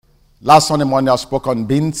Last Sunday morning, I spoke on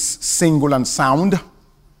being single and sound.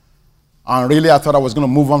 And really, I thought I was going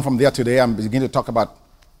to move on from there today and begin to talk about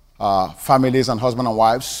families and husband and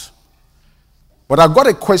wives. But I got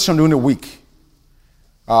a question during the week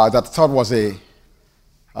that I thought was a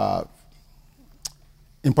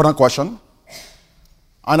important question.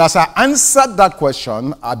 And as I answered that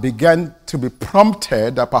question, I began to be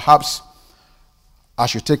prompted that perhaps I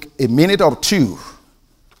should take a minute or two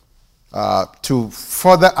to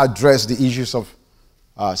further address the issues of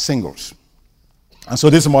singles. And so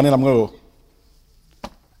this morning I'm going to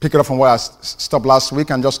pick it up from where I stopped last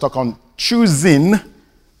week and just talk on choosing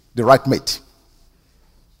the right mate.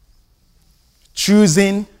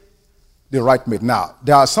 Choosing the right mate. Now,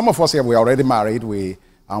 there are some of us here, we're already married,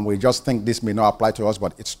 and we just think this may not apply to us,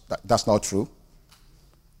 but that's not true.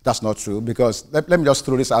 That's not true, because let me just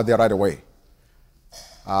throw this out there right away.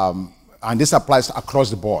 And this applies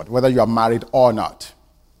across the board, whether you are married or not.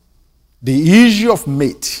 The issue of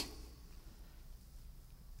mate,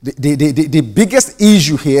 the biggest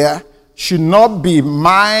issue here should not be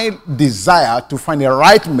my desire to find a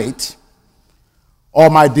right mate or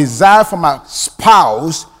my desire for my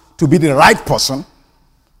spouse to be the right person.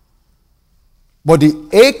 But the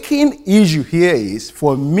aching issue here is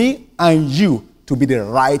for me and you to be the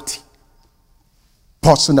right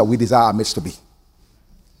person that we desire our mates to be.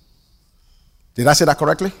 Did I say that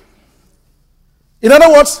correctly? In other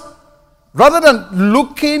words, rather than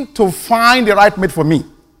looking to find the right mate for me,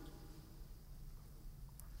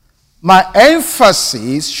 my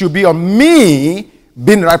emphasis should be on me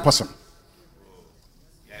being the right person.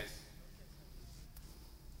 Yes.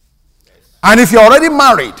 And if you're already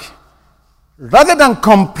married, rather than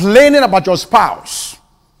complaining about your spouse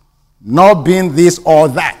not being this or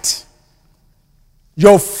that,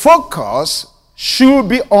 your focus should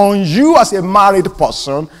be on you as a married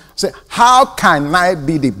person. Say, how can I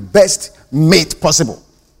be the best mate possible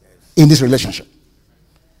in this relationship?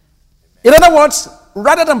 In other words,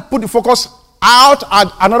 rather than put the focus out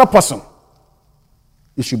at another person,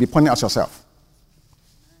 you should be pointing at yourself.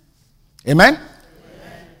 Amen?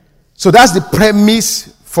 Amen? So that's the premise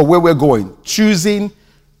for where we're going. Choosing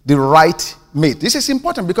the right mate. This is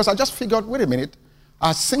important because I just figured, wait a minute,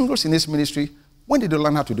 as singles in this ministry, when did you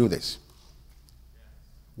learn how to do this?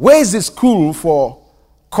 Where is the school for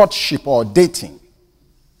courtship or dating?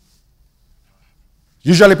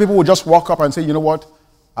 Usually people will just walk up and say, you know what?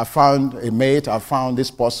 I found a mate, I found this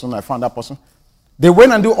person, I found that person. They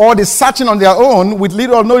went and do all this searching on their own with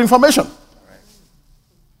little or no information.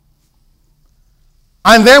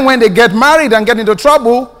 And then when they get married and get into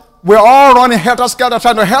trouble, we're all running helter-skelter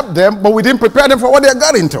trying to help them, but we didn't prepare them for what they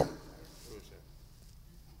got into.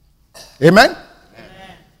 Amen?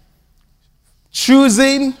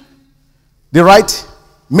 Choosing the right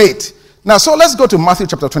mate. Now, so let's go to Matthew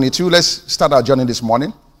chapter 22. Let's start our journey this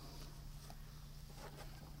morning.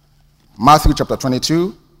 Matthew chapter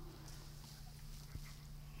 22.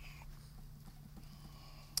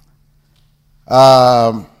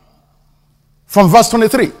 From verse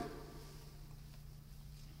 23.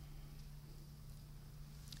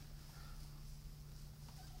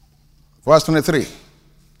 Verse 23.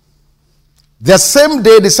 The same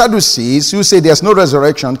day the Sadducees, who say there's no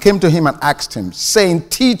resurrection, came to him and asked him, saying,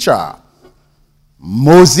 Teacher,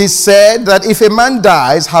 Moses said that if a man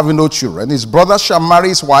dies having no children, his brother shall marry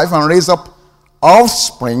his wife and raise up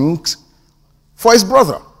offspring for his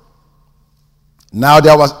brother. Now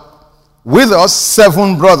there was with us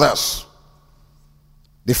 7 brothers.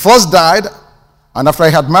 The first died, and after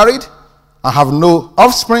he had married and have no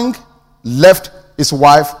offspring, left his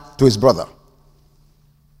wife to his brother.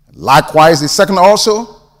 Likewise the second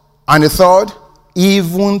also, and the third,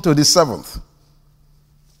 even to the 7th.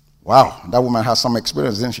 Wow, that woman has some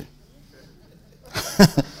experience, didn't she?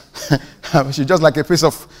 She's just like a piece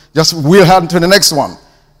of, just wheel her to the next one.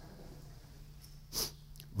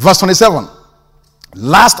 Verse 27.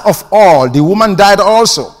 Last of all, the woman died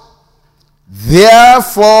also.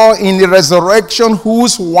 Therefore, in the resurrection,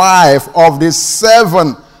 whose wife of the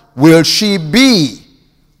 7 will she be?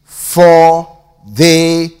 For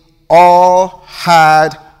they all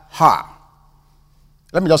had her.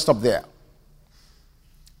 Let me just stop there.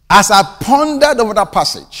 As I pondered over that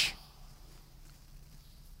passage,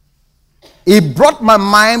 it brought my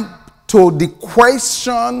mind to the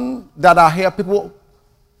question that I hear people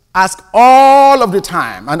ask all of the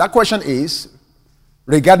time. And that question is,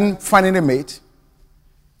 regarding finding a mate,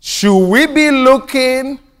 should we be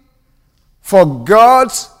looking for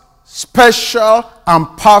God's special and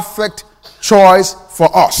perfect choice for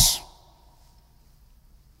us?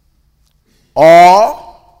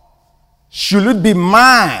 Or should it be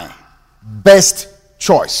my best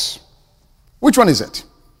choice? Which one is it?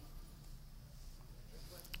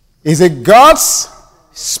 Is it God's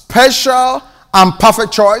special and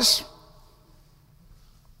perfect choice?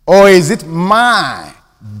 Or is it my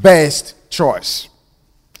best choice?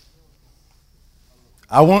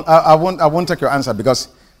 I won't take your answer because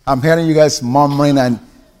I'm hearing you guys murmuring and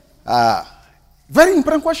very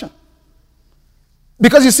important question.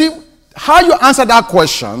 Because you see, how you answer that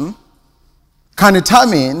question can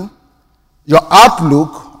determine your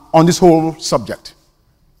outlook on this whole subject.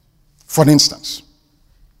 For instance,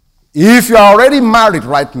 if you are already married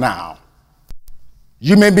right now,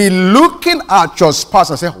 you may be looking at your spouse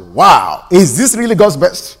and say, wow, is this really God's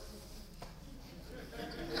best?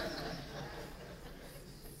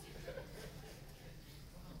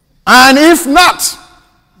 And if not,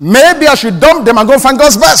 maybe I should dump them and go find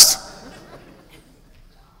God's best.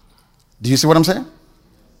 Do you see what I'm saying?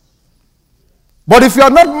 But if you are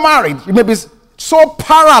not married, you may be so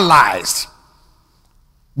paralyzed.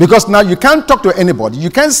 Because now you can't talk to anybody, you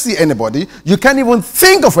can't see anybody, you can't even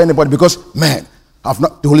think of anybody because, man,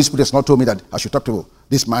 the Holy Spirit has not told me that I should talk to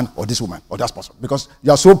this man or this woman or that person. Because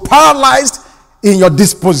you are so paralyzed in your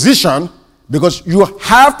disposition because you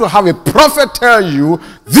have to have a prophet tell you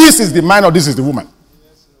this is the man or this is the woman.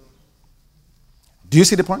 Do you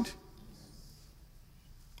see the point?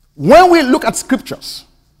 When we look at scriptures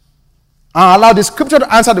and allow the scripture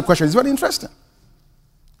to answer the question, it's very interesting.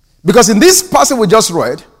 Because in this passage we just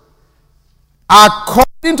read,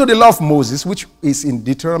 according to the law of Moses, which is in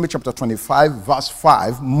Deuteronomy chapter 25, verse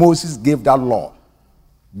 5, Moses gave that law.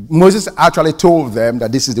 Moses actually told them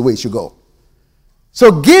that this is the way it should go.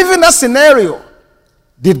 So given that scenario,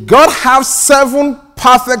 did God have 7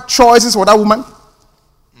 perfect choices for that woman?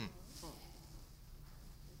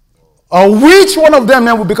 Or which one of them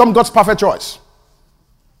then will become God's perfect choice?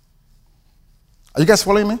 Are you guys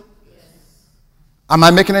following me? Yes. Am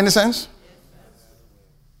I making any sense? Yes.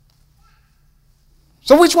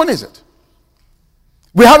 So which one is it?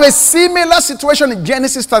 We have a similar situation in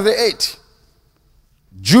Genesis 38.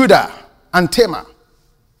 Judah and Tamar.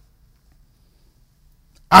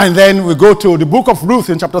 And then we go to the book of Ruth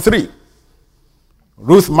in chapter 3.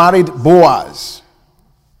 Ruth married Boaz.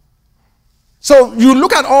 So you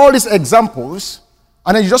look at all these examples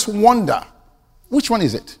and then you just wonder, which one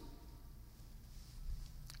is it?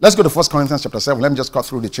 Let's go to 1 Corinthians chapter 7. Let me just cut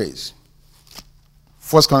through the chase.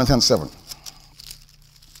 1 Corinthians 7.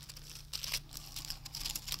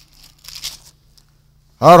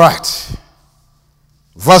 All right.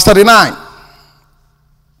 Verse 39.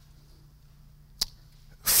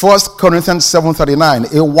 1 Corinthians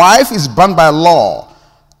 7:39. A wife is bound by law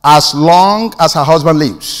as long as her husband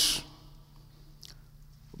lives.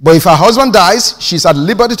 But if her husband dies, she's at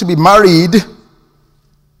liberty to be married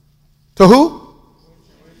to who?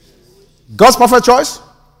 God's perfect choice?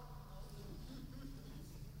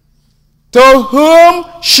 To whom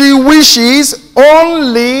she wishes,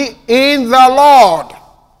 only in the Lord.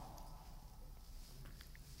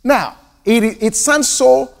 Now, it sounds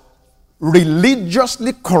so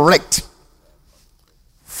religiously correct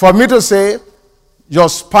for me to say your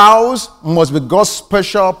spouse must be God's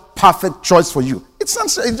special perfect choice for you. It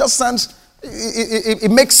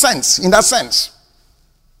makes sense in that sense.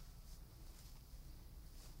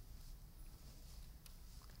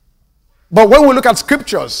 But when we look at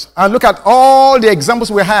scriptures and look at all the examples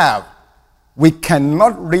we have, we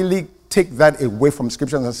cannot really take that away from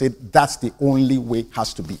scriptures and say that's the only way it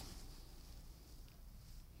has to be.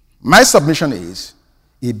 My submission is,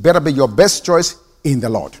 it better be your best choice in the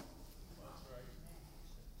Lord.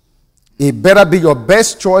 It better be your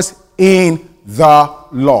best choice in the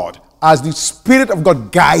Lord, as the Spirit of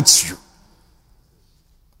God guides you.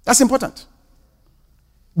 That's important.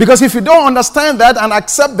 Because if you don't understand that and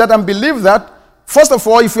accept that and believe that, first of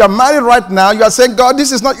all, if you are married right now, you are saying, God,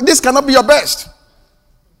 this cannot be your best.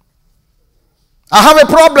 I have a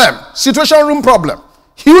problem, situation room problem.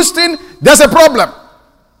 Houston, there's a problem.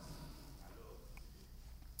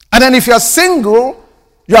 And then if you are single,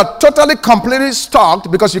 you are totally, completely stuck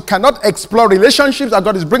because you cannot explore relationships that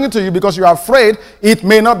God is bringing to you because you are afraid it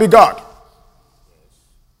may not be God.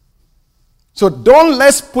 So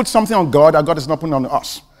let's put something on God that God is not putting on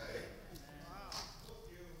us.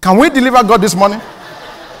 Can we deliver God this morning?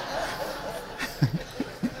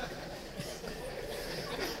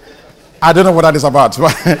 I don't know what that is about.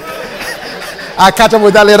 I'll catch up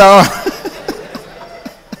with that later on.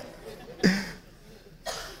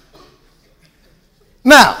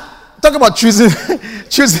 Now, talk about choosing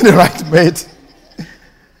the right mate.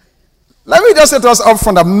 Let me just say to us up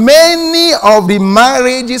front that many of the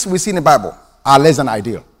marriages we see in the Bible are less than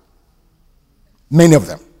ideal. Many of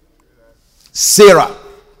them. Sarah,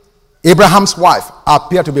 Abraham's wife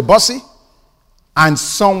appeared to be bossy and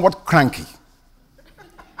somewhat cranky.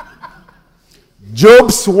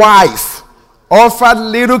 Job's wife offered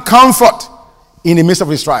little comfort in the midst of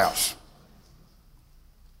his trials.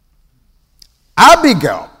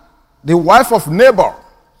 Abigail, the wife of Nabal,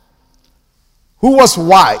 who was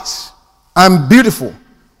wise and beautiful,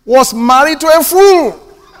 was married to a fool.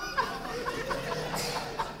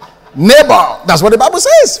 Nabal, that's what the Bible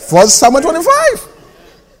says, 1 Samuel 25.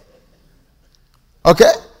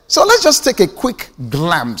 Okay, so let's just take a quick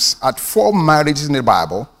glance at 4 marriages in the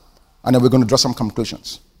Bible, and then we're going to draw some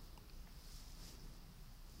conclusions.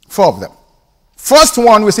 4 of them. First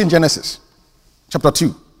one we see in Genesis chapter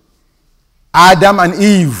 2. Adam and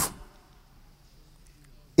Eve.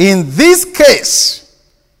 In this case,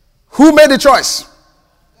 who made the choice?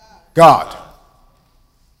 God.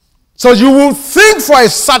 So you will think for a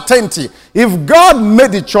certainty, if God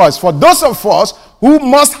made the choice, for those of us who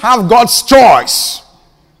must have God's choice,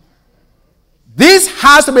 this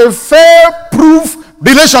has to be a fair-proof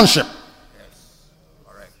relationship.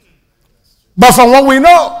 But from what we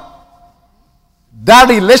know, that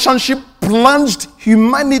relationship plunged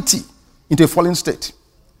humanity into a fallen state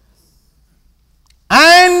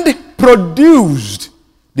and produced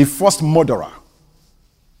the first murderer.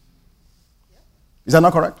 Is that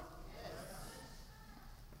not correct?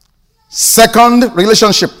 Second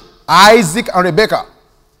relationship, Isaac and Rebekah,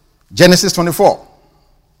 Genesis 24.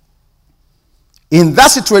 In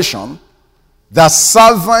that situation, the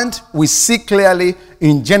servant we see clearly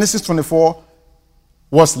in Genesis 24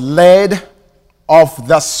 was led of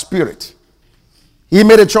the Spirit. He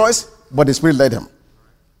made a choice, but the Spirit led him.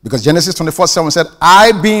 Because Genesis 24:7 said,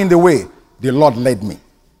 I being the way, the Lord led me.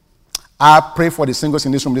 I pray for the singles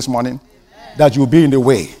in this room this morning, that you'll be in the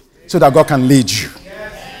way so that God can lead you.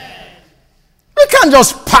 You can't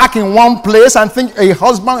just park in one place and think a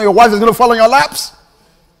husband or a wife is going to fall on your laps.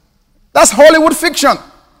 That's Hollywood fiction.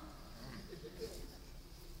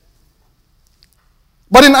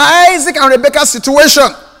 But in Isaac and Rebekah's situation,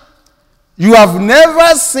 you have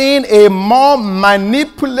never seen a more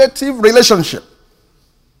manipulative relationship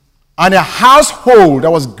and a household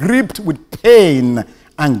that was gripped with pain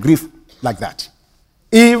and grief like that.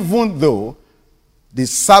 Even though the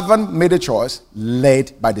servant made a choice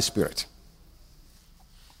led by the Spirit.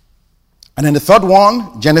 And then the third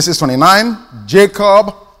one, Genesis 29,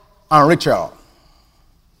 Jacob and Rachel.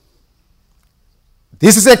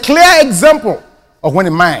 This is a clear example of when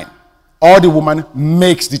a man or the woman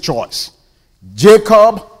makes the choice.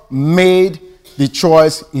 Jacob made the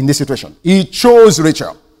choice in this situation. He chose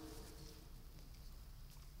Rachel.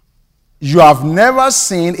 You have never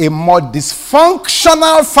seen a more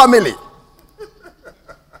dysfunctional family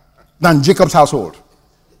than Jacob's household.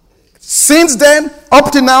 Since then,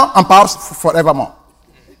 up to now, and perhaps forevermore.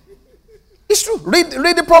 It's true. Read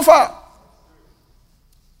the profile.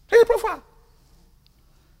 Read the profile.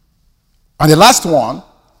 And the last one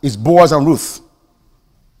is Boaz and Ruth.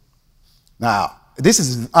 Now,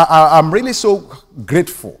 I'm really so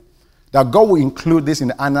grateful that God will include this in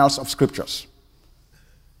the annals of scriptures.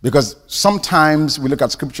 Because sometimes we look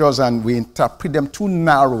at scriptures and we interpret them too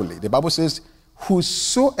narrowly. The Bible says,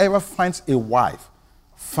 whosoever finds a wife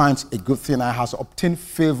finds a good thing and has obtained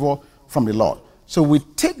favor from the Lord. So we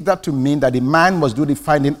take that to mean that the man must do the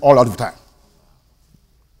finding all of the time.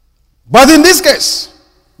 But in this case,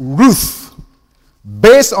 Ruth,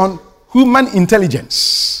 based on human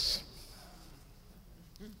intelligence,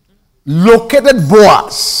 located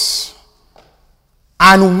Boaz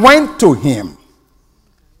and went to him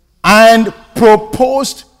and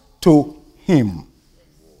proposed to him.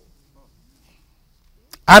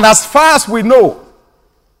 And as far as we know,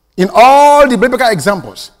 in all the biblical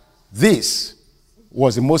examples, this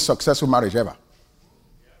was the most successful marriage ever.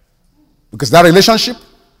 Because that relationship,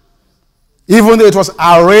 even though it was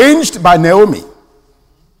arranged by Naomi,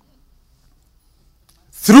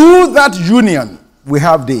 through that union, we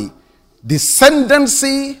have the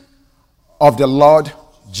descendancy of the Lord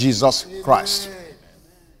Jesus Christ.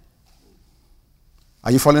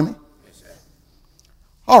 Are you following me?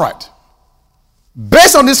 All right.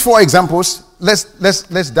 Based on these 4 examples, let's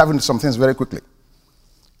dive into some things very quickly.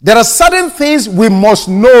 There are certain things we must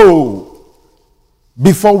know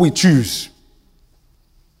before we choose.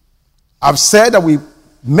 I've said that we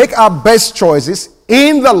make our best choices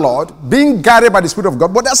in the Lord, being guided by the Spirit of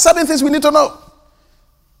God, but there are certain things we need to know.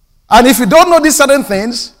 And if you don't know these certain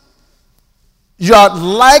things, you are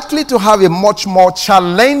likely to have a much more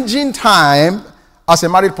challenging time as a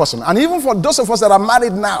married person. And even for those of us that are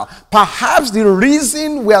married now, perhaps the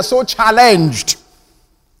reason we are so challenged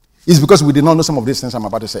is because we did not know some of these things I'm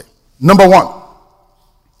about to say. Number 1,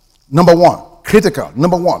 Number one, critical.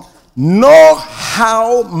 Number one, know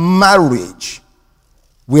how marriage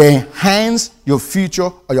will enhance your future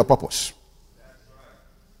or your purpose.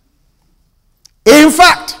 In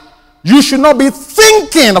fact, you should not be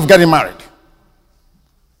thinking of getting married.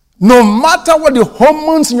 No matter what the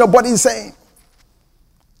hormones in your body is saying.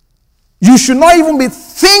 You should not even be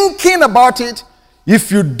thinking about it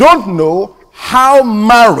if you don't know how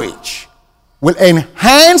marriage will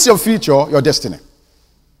enhance your future, your destiny,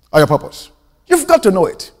 or your purpose. You've got to know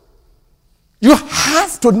it. You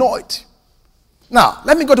have to know it. Now,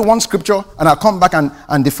 let me go to one scripture and I'll come back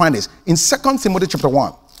and define this. In 2 Timothy chapter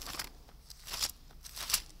 1.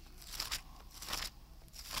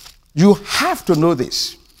 You have to know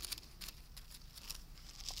this.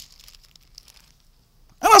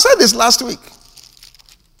 And I said this last week.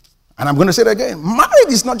 And I'm going to say it again. Marriage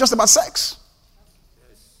is not just about sex.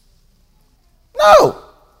 No.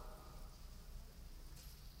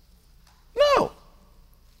 No.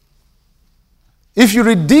 If you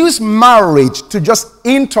reduce marriage to just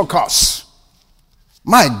intercourse,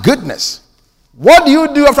 my goodness, what do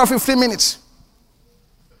you do after 15 minutes?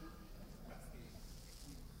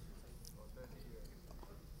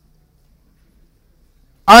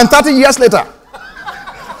 And 30 years later.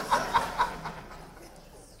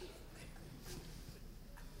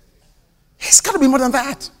 It's got to be more than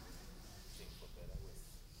that.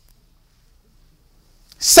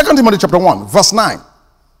 2 Timothy chapter 1, verse 9.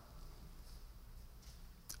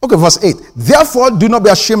 Okay, verse 8. Therefore, do not be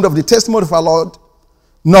ashamed of the testimony of our Lord,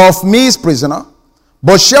 nor of me his prisoner,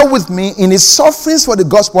 but share with me in his sufferings for the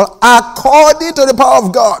gospel according to the power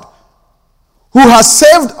of God, who has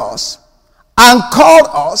saved us and called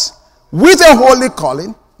us with a holy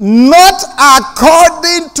calling, not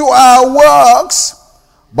according to our works,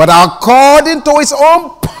 but according to his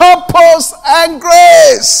own purpose and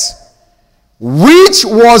grace, which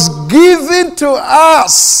was given to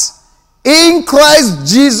us in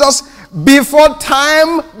Christ Jesus before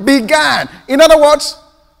time began. In other words,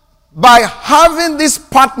 by having this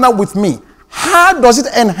partner with me, how does it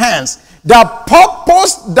enhance the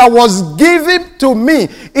purpose that was given to me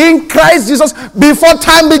in Christ Jesus before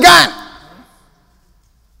time began?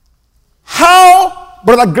 How,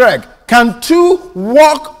 Brother Greg, can two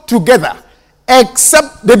walk together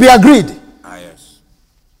except they be agreed? Yes.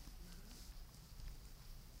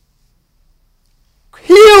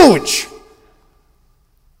 Huge.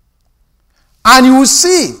 And you will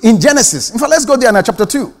see in Genesis. In fact, let's go there in chapter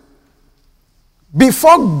 2.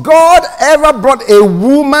 Before God ever brought a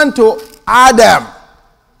woman to Adam,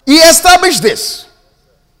 he established this.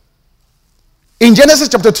 In Genesis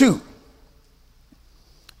chapter 2,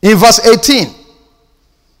 in verse 18.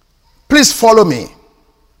 Please follow me.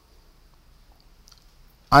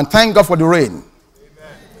 And thank God for the rain. Amen.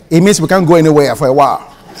 It means we can't go anywhere for a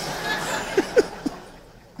while.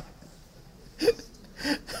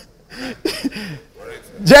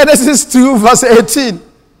 Genesis 2 verse 18.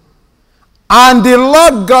 And the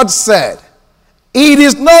Lord God said, it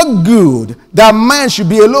is not good that man should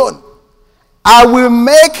be alone. I will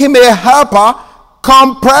make him a helper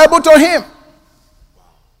comparable to him.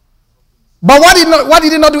 But why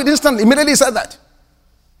did he not do it instantly? Immediately he said that.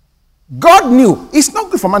 God knew it's not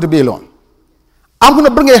good for man to be alone. I'm going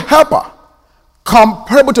to bring a helper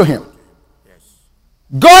comparable to him. Yes.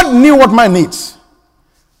 God knew what man needs.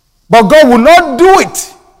 But God will not do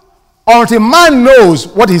it until man knows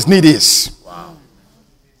what his need is. Wow.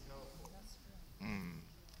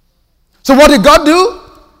 So what did God do?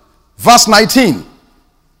 Verse 19.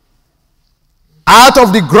 Out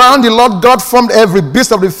of the ground the Lord God formed every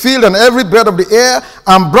beast of the field and every bird of the air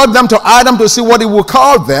and brought them to Adam to see what he would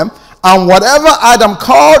call them. And whatever Adam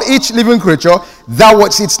called each living creature, that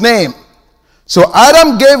was its name. So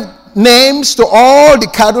Adam gave names to all the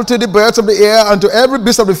cattle, to the birds of the air, and to every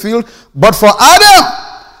beast of the field. But for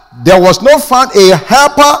Adam, there was not found a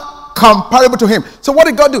helper comparable to him. So what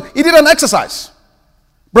did God do? He did an exercise.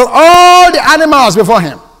 Brought all the animals before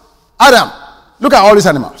him. Adam, look at all these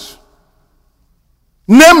animals.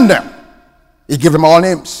 Name them. He gave them all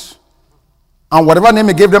names. And whatever name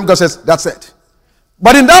he gave them, God says, that's it.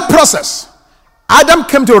 But in that process, Adam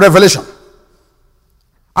came to a revelation.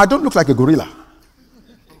 I don't look like a gorilla.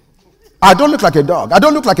 I don't look like a dog. I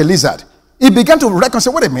don't look like a lizard. He began to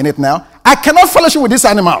reconcile, wait a minute now. I cannot fellowship with these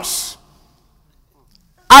animals.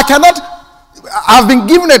 I've been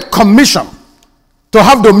given a commission to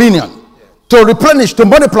have dominion, to replenish, to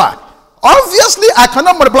multiply. Obviously, I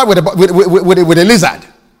cannot multiply with a lizard.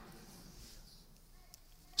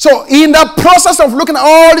 So, in the process of looking at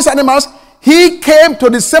all these animals, he came to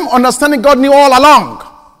the same understanding God knew all along.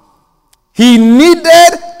 He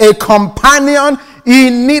needed a companion he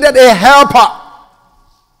needed a helper.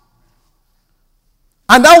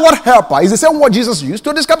 And that word helper is the same word Jesus used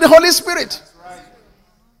to describe the Holy Spirit.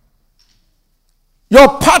 Your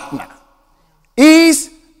partner is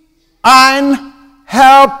an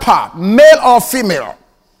helper, male or female.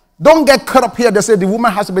 Don't get caught up here. They say the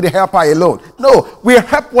woman has to be the helper alone. No, we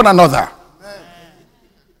help one another.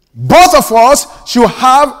 Both of us should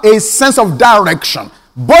have a sense of direction.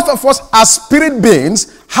 Both of us are spirit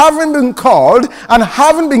beings, having been called and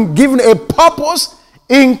having been given a purpose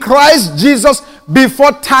in Christ Jesus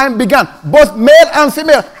before time began. Both male and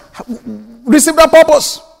female received that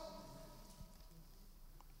purpose.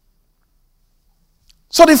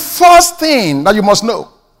 So the first thing that you must know,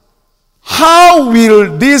 how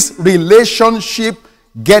will this relationship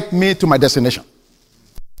get me to my destination?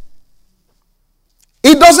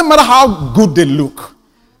 It doesn't matter how good they look,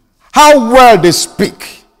 how well they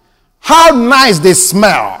speak, how nice they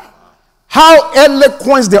smell, how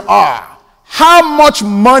eloquent they are, how much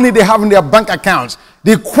money they have in their bank accounts.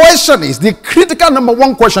 The question is, the critical number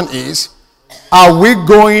one question is, are we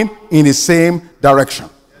going in the same direction?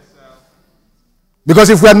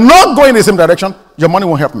 Because if we're not going in the same direction, your money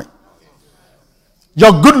won't help me.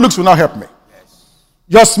 Your good looks will not help me.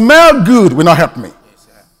 Your smell good will not help me.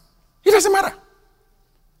 It doesn't matter.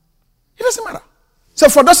 It doesn't matter. So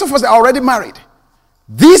for those of us that are already married,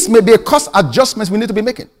 this may be a cost adjustment we need to be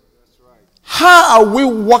making. How are we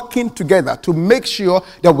working together to make sure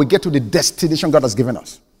that we get to the destination God has given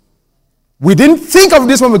us? We didn't think of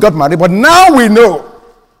this when we got married, but now we know.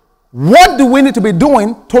 What do we need to be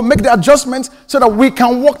doing to make the adjustments so that we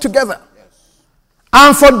can work together?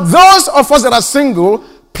 And for those of us that are single,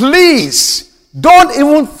 please don't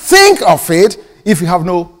even think of it if you have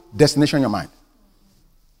no destination in your mind.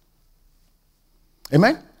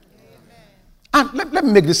 Amen? And let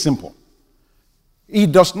me make this simple.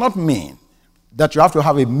 It does not mean that you have to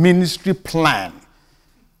have a ministry plan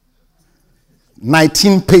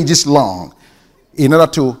 19 pages long in order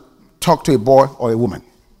to talk to a boy or a woman.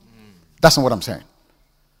 That's not what I'm saying.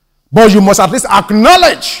 But you must at least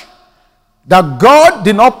acknowledge that God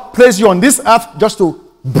did not place you on this earth just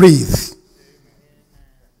to breathe.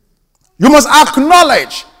 You must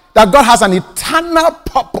acknowledge that God has an eternal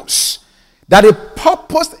purpose, that a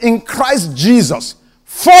purpose in Christ Jesus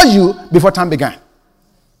for you before time began.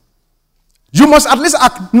 You must at least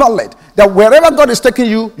acknowledge that wherever God is taking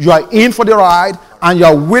you, you are in for the ride and you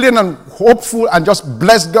are willing and hopeful and just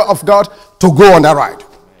blessed of God to go on that ride.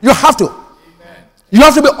 You have to. You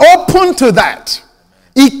have to be open to that.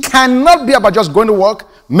 It cannot be about just going to work,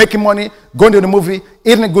 making money, going to the movie,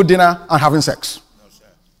 eating a good dinner, and having sex.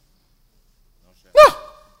 No.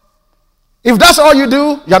 If that's all you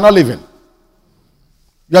do, you're not living.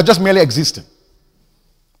 You're just merely existing.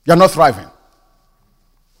 You're not thriving.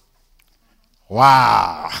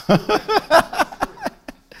 Wow.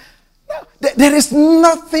 There is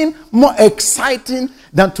nothing more exciting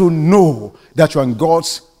than to know that you're in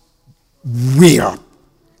God's will.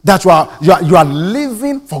 That you are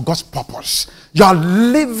living for God's purpose. You are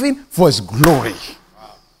living for His glory.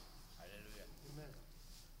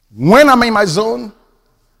 When I'm in my zone,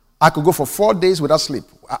 I could go for 4 days without sleep.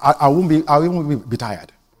 I won't be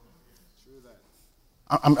tired.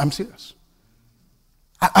 I'm serious.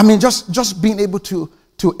 I mean, just being able to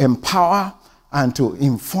empower and to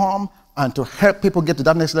inform and to help people get to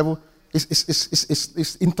that next level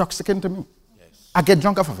is intoxicating to me. Yes. I get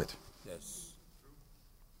drunk off of it. Yes.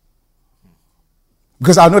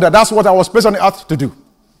 Because I know that's what I was placed on the earth to do.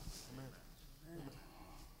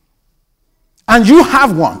 And you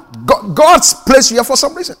have one. God's placed you here for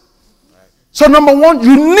some reason. So number one,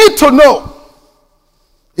 you need to know.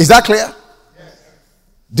 Is that clear?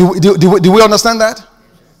 Yes. Do we understand that?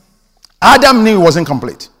 Adam knew he wasn't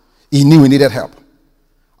complete. He knew he needed help.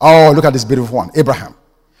 Oh, look at this beautiful one, Abraham.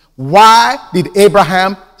 Why did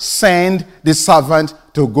Abraham send the servant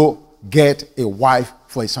to go get a wife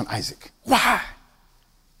for his son Isaac? Why?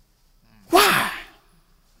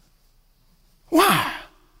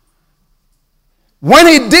 When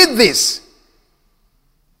he did this,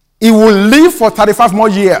 he will live for 35 more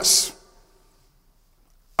years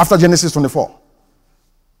after Genesis 24.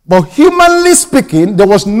 But humanly speaking, there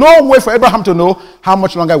was no way for Abraham to know how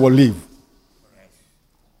much longer he will live.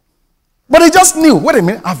 But he just knew, wait a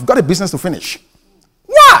minute, I've got a business to finish.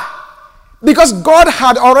 Why? Because God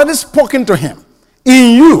had already spoken to him.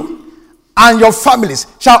 In you and your families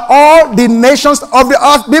shall all the nations of the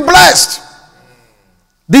earth be blessed.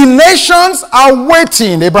 The nations are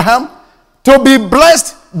waiting, Abraham, to be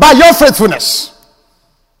blessed by your faithfulness.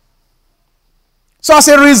 So as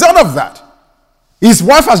a result of that, his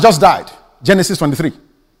wife has just died. Genesis 23.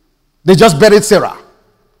 They just buried Sarah.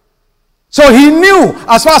 So he knew,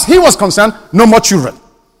 as far as he was concerned, no more children.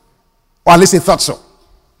 Or at least he thought so.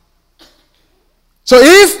 So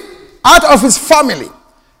if out of his family,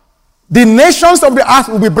 the nations of the earth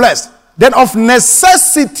will be blessed, then of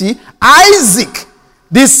necessity, Isaac,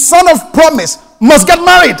 the son of promise, must get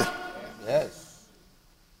married. Yes.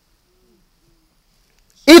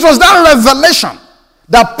 It was that revelation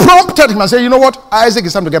that prompted him and said, you know what? Isaac,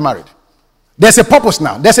 it's time to get married. There's a purpose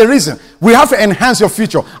now. There's a reason. We have to enhance your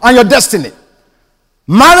future and your destiny.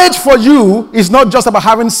 Marriage for you is not just about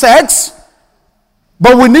having sex,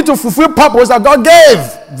 but we need to fulfill purpose that God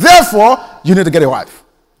gave. Therefore, you need to get a wife.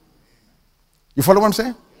 You follow what I'm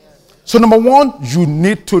saying? So number one, you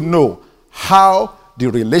need to know how the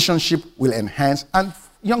relationship will enhance. And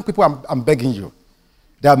young people, I'm begging you.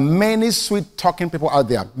 There are many sweet talking people out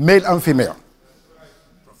there, male and female.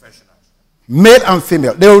 Male and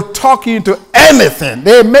female. They will talk you into anything.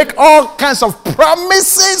 They make all kinds of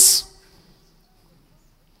promises.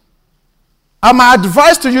 And my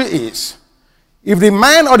advice to you is, if the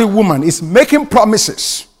man or the woman is making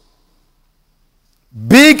promises,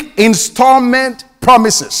 big installment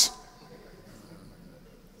promises,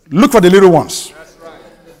 look for the little ones.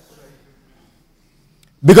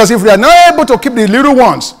 Because if they are not able to keep the little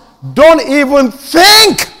ones, don't even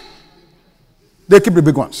think they keep the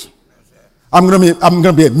big ones. I'm going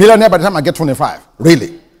to be a millionaire by the time I get 25.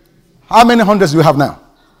 Really? How many hundreds do you have now?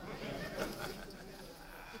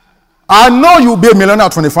 I know you'll be a millionaire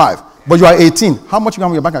at 25, but you are 18. How much you have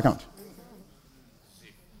in your bank account?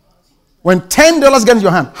 When $10 gets in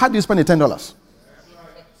your hand, how do you spend the $10?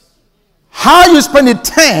 How you spend the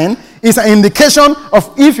 10 is an indication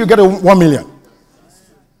of if you get a 1 million.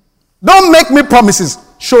 Don't make me promises.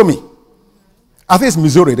 Show me. I think it's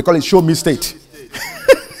Missouri. They call it show me state.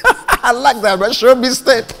 I like that, but show me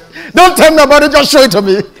state. Don't tell me about it. Just show it to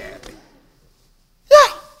me.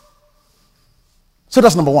 Yeah. So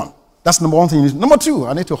that's number one. That's number one thing. Number two,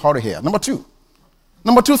 I need to hurry here. Number two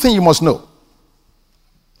thing you must know.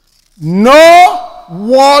 Know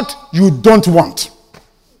what you don't want.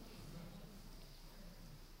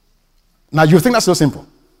 Now you think that's so simple.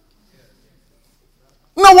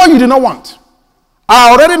 Know what you do not want. I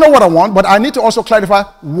already know what I want, but I need to also clarify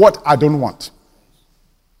what I don't want.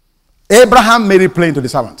 Abraham made it plain to the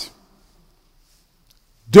servant.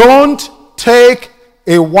 Don't take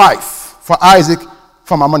a wife for Isaac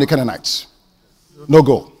from among the Canaanites. No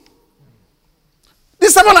go. The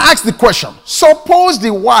servant asked the question, suppose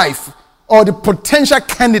the wife or the potential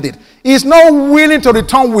candidate is not willing to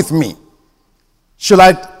return with me. Should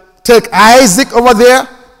I take Isaac over there?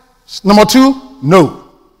 Number two, no.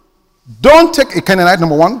 Don't take a Canaanite,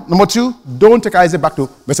 number one. Number two, don't take Isaac back to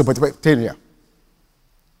Mesopotamia.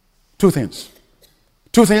 Two things.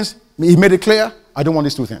 He made it clear, I don't want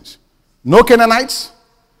these two things. No Canaanites,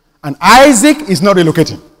 and Isaac is not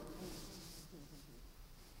relocating.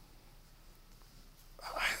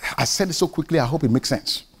 I said it so quickly, I hope it makes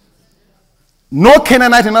sense. No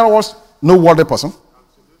Canaanite, in other words, no worldly person.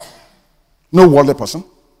 No worldly person.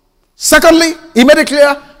 Secondly, he made it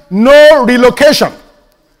clear, no relocation.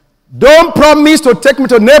 Don't promise to take me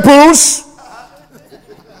to Naples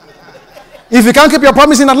if you can't keep your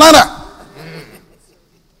promise in Atlanta.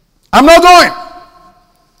 I'm not going.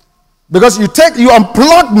 Because you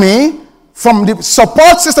unplug me from the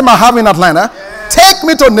support system I have in Atlanta, take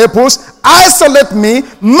me to Naples, isolate me,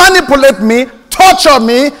 manipulate me, torture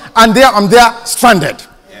me, and I'm there stranded.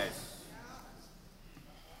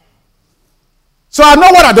 So I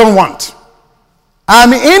know what I don't want.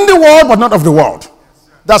 I'm in the world, but not of the world.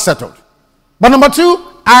 That's settled. But number two,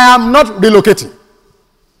 I am not relocating.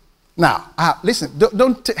 Now, listen,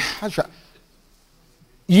 don't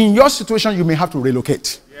in your situation, you may have to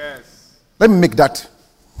relocate. Yes. Let me make that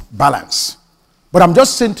balance. But I'm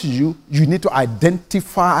just saying to you, you need to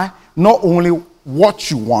identify not only what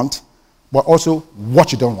you want, but also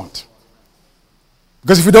what you don't want.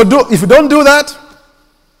 Because if you don't do that,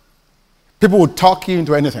 people will talk you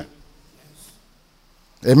into anything.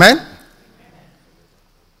 Amen?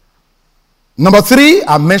 Number three,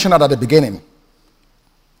 I mentioned that at the beginning.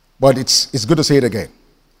 But it's good to say it again.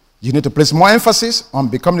 You need to place more emphasis on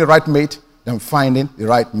becoming the right mate than finding the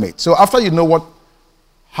right mate. So after you know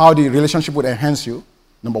how the relationship would enhance you,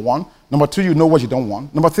 number one. Number two, you know what you don't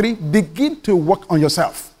want. Number three, begin to work on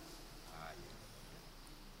yourself.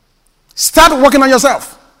 Start working on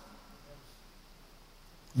yourself.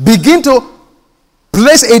 Begin to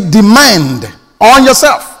place a demand on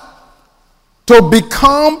yourself to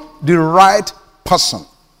become the right person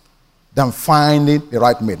than finding the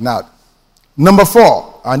right mate. Now, number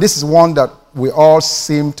four, and this is one that we all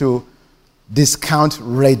seem to discount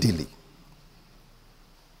readily.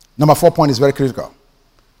 Number 4 point is very critical.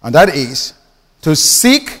 And that is to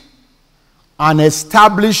seek and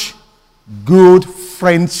establish good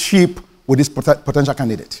friendship with this potential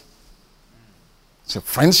candidate. It's a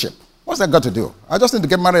friendship. What's that got to do? I just need to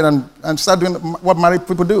get married and start doing what married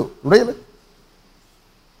people do. Really?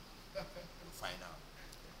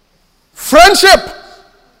 Friendship.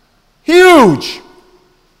 Huge.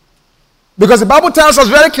 Because the Bible tells us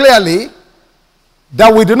very clearly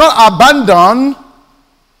that we do not abandon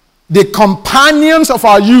the companions of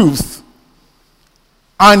our youth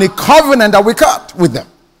and the covenant that we cut with them.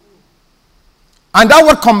 And that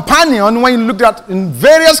word companion, when you look at in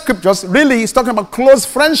various scriptures, really is talking about close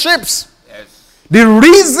friendships. Yes. The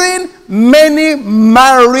reason many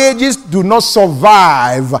marriages do not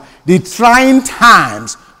survive the trying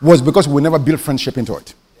times was because we never built friendship into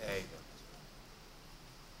it.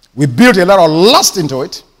 We built a lot of lust into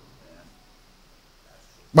it,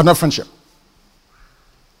 but not friendship.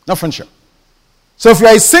 Not friendship. So if you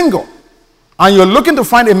are a single and you're looking to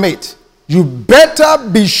find a mate, you better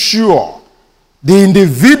be sure the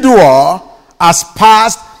individual has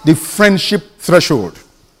passed the friendship threshold.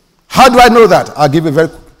 How do I know that? I'll give you very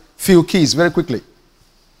few keys very quickly.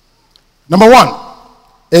 Number 1,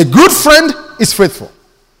 a good friend is faithful.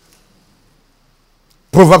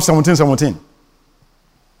 Proverbs 17:17.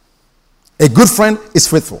 A good friend is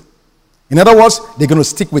faithful. In other words, they're going to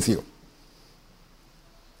stick with you.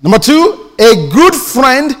 Number 2, a good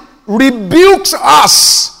friend rebukes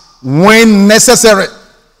us when necessary.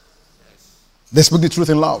 They speak the truth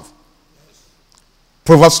in love.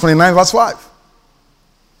 Proverbs 29:5.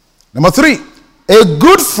 Number 3, a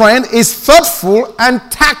good friend is thoughtful and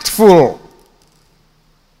tactful.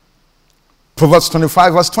 Proverbs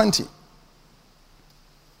 25:20.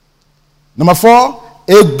 Number 4,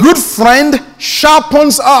 a good friend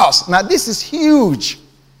sharpens us. Now this is huge.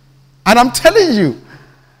 And I'm telling you,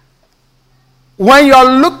 when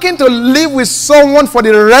you're looking to live with someone for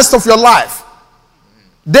the rest of your life,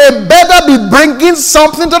 they better be bringing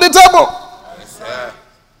something to the table. Yes, sir.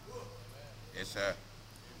 Yes, sir.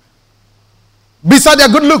 Beside their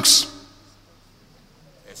good looks.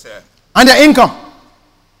 Yes, sir. And their income.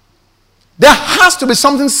 There has to be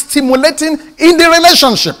something stimulating in the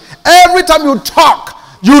relationship. Every time you talk,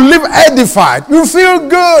 you live edified. You feel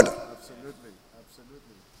good. Absolutely.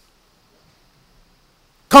 Absolutely.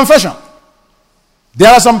 Confession.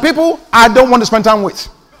 There are some people I don't want to spend time with.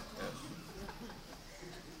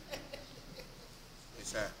 Yes,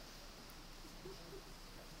 sir.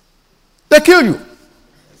 They kill you.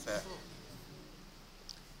 Yes, sir.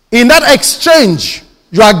 In that exchange,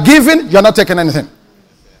 you are giving, you are not taking anything.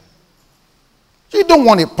 You don't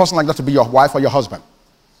want a person like that to be your wife or your husband.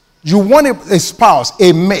 You want a spouse,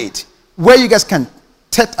 a mate, where you guys can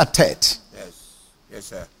tete-a-tete. Yes. Yes,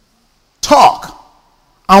 sir. Talk.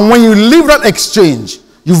 And when you leave that exchange,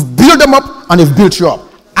 you've built them up and they've built you up.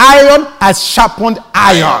 Iron has sharpened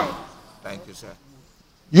iron. Thank you, sir.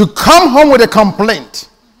 You come home with a complaint.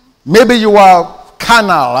 Maybe you are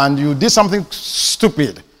carnal and you did something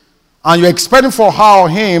stupid. And you're expecting for her or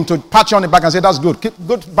him to pat you on the back and say, that's good.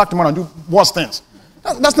 Go back tomorrow and do worse things.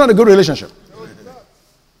 That's not a good relationship.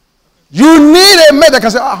 You need a mate that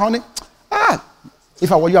can say, honey,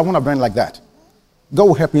 if I were you, I wouldn't have done it like that. God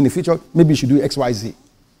will help you in the future. Maybe you should do X, Y, Z.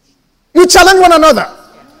 You challenge one another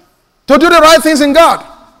to do the right things in God.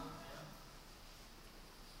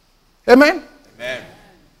 Amen? Amen.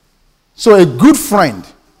 So a good friend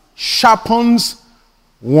sharpens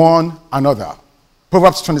one another.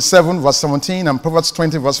 Proverbs 27:17 and Proverbs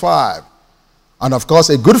 20:5. And of course,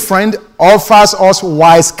 a good friend offers us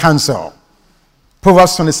wise counsel.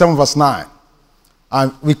 Proverbs 27:9.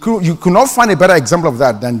 And you could not find a better example of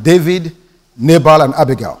that than David, Nabal, and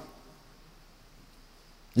Abigail.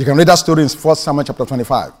 You can read that story in 1 Samuel chapter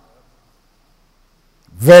 25.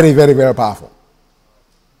 Very, very, very powerful.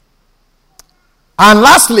 And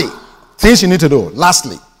lastly, things you need to do.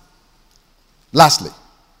 Lastly,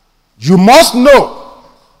 you must know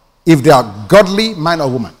if they are godly man or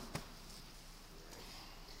woman.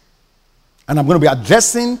 And I'm going to be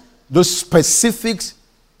addressing those specifics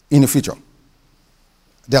in the future.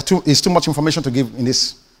 It's too much information to give in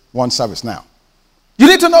this one service now. You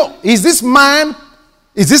need to know, is this man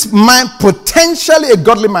potentially a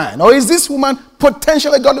godly man? Or is this woman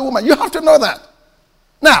potentially a godly woman? You have to know that.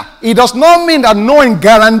 Now, it does not mean that knowing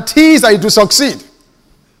guarantees that you will succeed.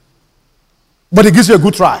 But it gives you a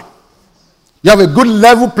good try. You have a good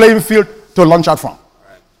level playing field to launch out from.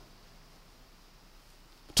 Right.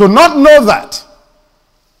 To not know that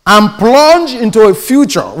and plunge into a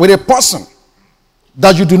future with a person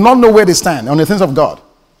that you do not know where they stand on the things of God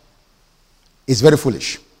is very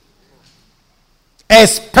foolish.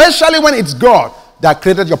 Especially when it's God that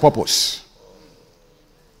created your purpose.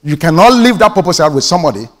 You cannot leave that purpose out with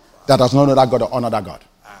somebody that does not know that God or honor that God.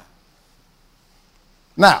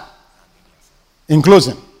 Now, in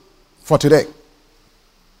closing, for today,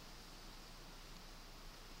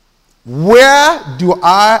 where do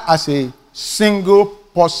I, as a single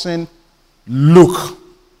person, look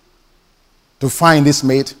to find this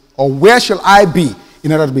mate? Or where shall I be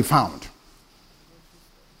in order to be found?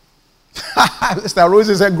 Mr.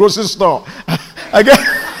 Rose said grocery store.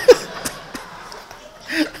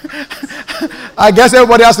 I guess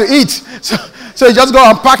everybody has to eat. So you just go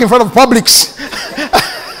and park in front of Publix.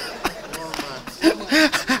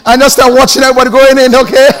 And just start watching everybody going in,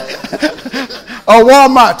 okay? Or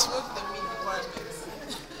Walmart.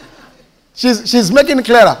 She's making it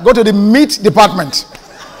clearer. Go to the meat department.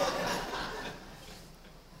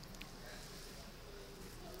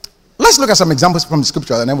 Let's look at some examples from the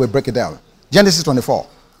scripture and then we'll break it down. Genesis 24.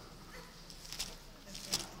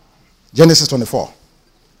 Genesis 24.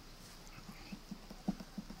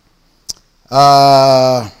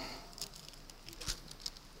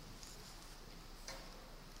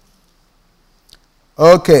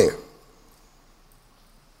 Okay.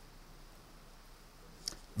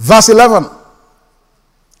 Verse 11.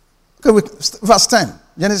 Okay, verse 10.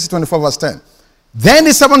 Genesis 24, verse 10. Then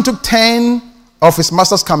the servant took 10 of his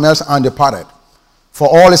master's camels and departed, for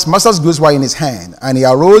all his master's goods were in his hand. And he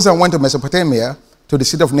arose and went to Mesopotamia, to the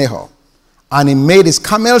city of Nahor. And he made his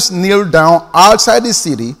camels kneel down outside the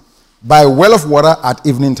city by a well of water at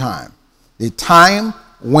evening time, the time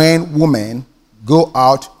when women go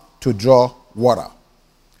out to draw water.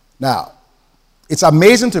 Now, it's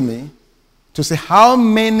amazing to me to see how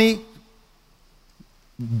many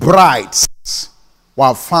brides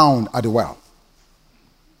were found at the well.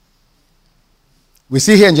 We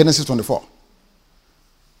see here in Genesis 24.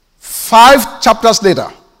 5 chapters later,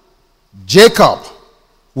 Jacob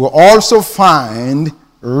will also find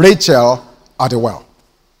Rachel at the well.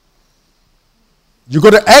 You go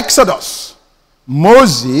to Exodus,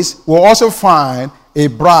 Moses will also find a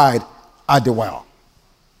bride at the well.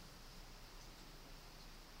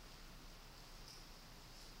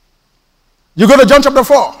 You go to John chapter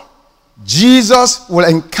 4, Jesus will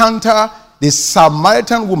encounter the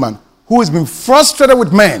Samaritan woman who has been frustrated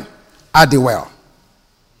with men at the well.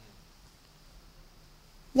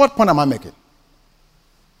 What point am I making?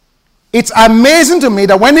 It's amazing to me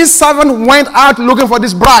that when his servant went out looking for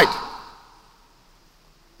this bride,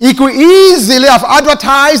 he could easily have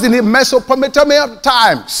advertised in the Mesopotamia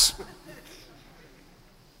times.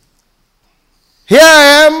 Here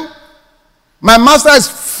I am. My master is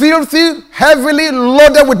filthy, heavily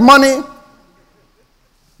loaded with money.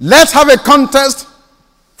 Let's have a contest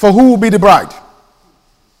for who will be the bride.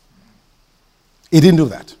 He didn't do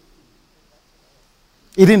that.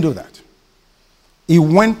 He didn't do that. He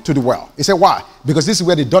went to the well. He said, why? Because this is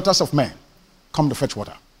where the daughters of men come to fetch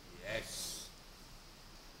water. Yes.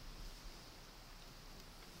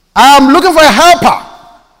 I'm looking for a helper.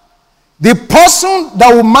 The person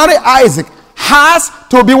that will marry Isaac has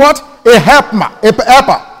to be what? A helper.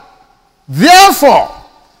 Therefore,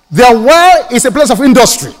 their well is a place of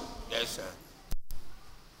industry. Yes, sir.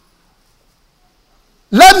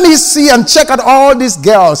 Let me see and check out all these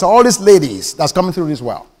girls, all these ladies that's coming through this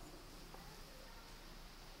well.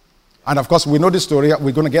 And of course, we know this story.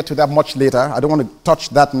 We're going to get to that much later. I don't want to touch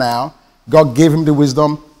that now. God gave him the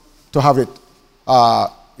wisdom to have it,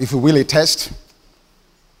 if you will, a test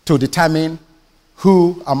to determine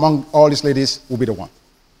who among all these ladies will be the one.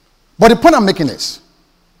 But the point I'm making is,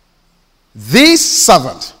 this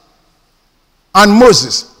servant and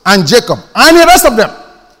Moses and Jacob and the rest of them,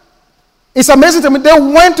 it's amazing to me, they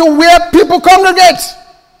went to where people congregate.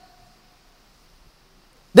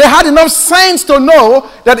 They had enough sense to know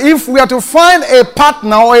that if we are to find a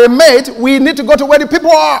partner or a mate, we need to go to where the people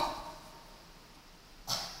are.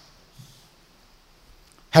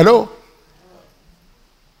 Hello?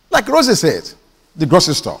 Like Rosie said, the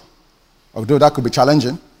grocery store. Although that could be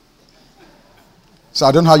challenging. So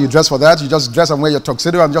I don't know how you dress for that. You just dress and wear your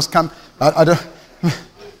tuxedo and just come. I don't.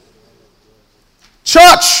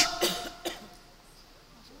 Church.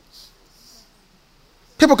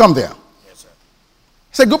 People come there. Yes, sir.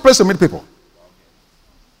 It's a good place to meet people.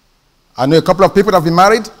 I know a couple of people that have been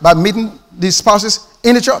married by meeting these spouses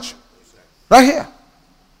in the church. Right here.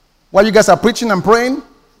 While you guys are preaching and praying,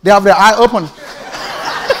 they have their eye open.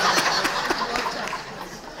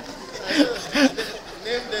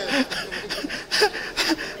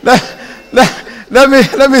 let me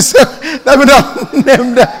not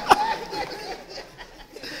name them.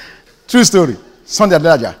 True story. Sunday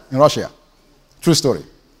Adelaja in Russia. True story.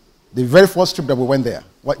 The very first trip that we went there.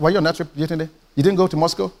 Were you on that trip? You didn't go to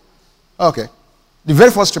Moscow? Okay. The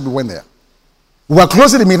very first trip we went there. We were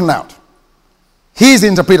closing the meeting out. He is the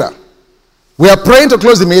interpreter. We are praying to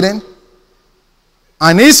close the meeting.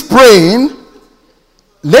 And he's praying.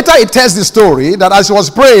 Later he tells the story that as he was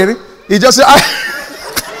praying, he just said,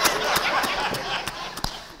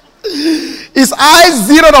 his eyes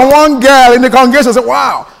zeroed on one girl in the congregation and said,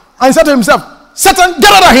 wow. And he said to himself, Satan,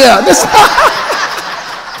 get out of here.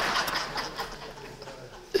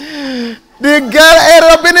 The girl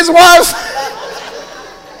ended up in his wife.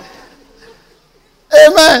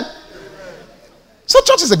 Amen. So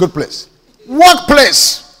church is a good place.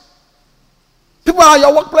 Workplace. People are at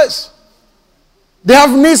your workplace. They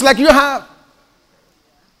have needs like you have.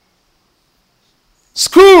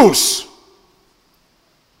 Schools.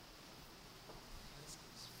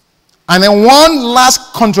 And then one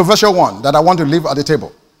last controversial one that I want to leave at the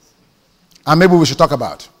table. And maybe we should talk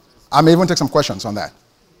about. I may even take some questions on that.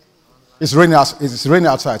 It's raining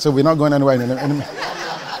outside, so we're not going anywhere.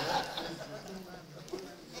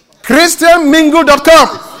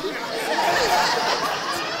 ChristianMingle.com.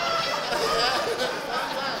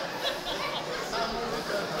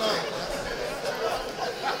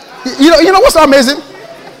 You know what's amazing?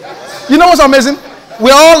 You know what's amazing?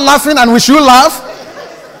 We're all laughing and we should laugh.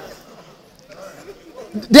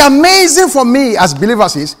 The amazing for me as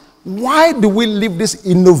believers is, why do we leave these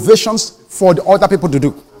innovations for the other people to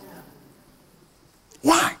do?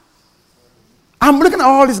 Why? I'm looking at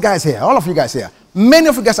all these guys here, all of you guys here. Many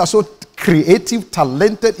of you guys are so creative,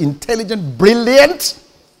 talented, intelligent, brilliant.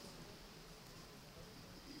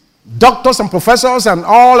 Doctors and professors and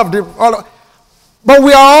but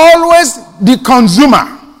we are always the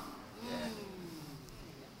consumer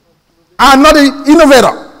and not the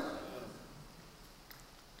innovator.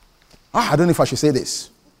 I don't know if I should say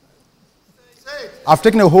this. I've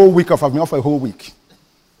taken a whole week off. I've been off for a whole week.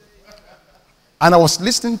 And I was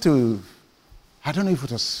listening to, I don't know if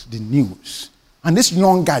it was the news. And this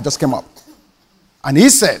young guy just came up. And he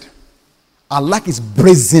said, I like his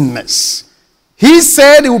brazenness. He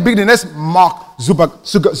said he will be the next Mark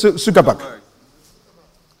Zuckerberg.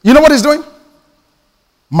 You know what he's doing?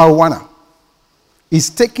 Marijuana. He's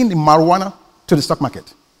taking the marijuana to the stock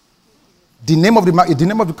market. The name of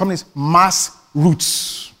the company is Mass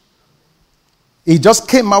Roots. He just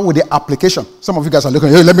came out with the application. Some of you guys are looking,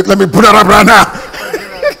 hey, let me put it up right now.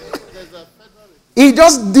 He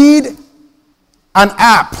just did an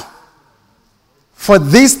app for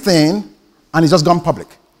this thing, and it's just gone public.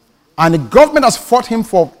 And the government has fought him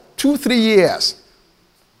for 2-3 years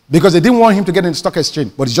because they didn't want him to get in the stock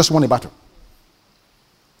exchange, but he just won a battle.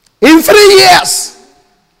 In 3 years,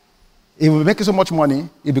 he will make so much money,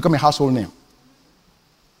 he'll become a household name.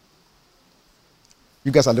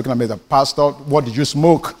 You guys are looking at me like, Pastor, what did you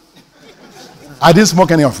smoke? I didn't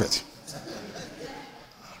smoke any of it.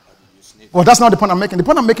 Well, that's not the point I'm making. The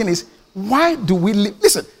point I'm making is, why do we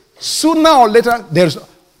listen, sooner or later,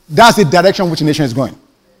 that's the direction which the nation is going.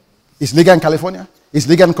 It's legal in California. It's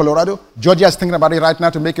legal in Colorado. Georgia is thinking about it right now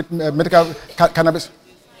to make it medical cannabis.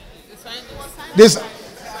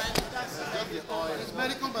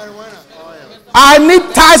 I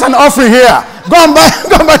need tithes and offering here. Go and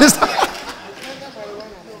buy this.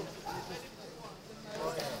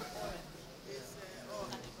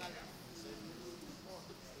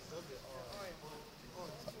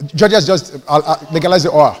 Judges just legalize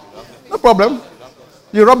the oil. No problem.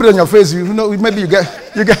 You rub it on your face. You know, maybe you get.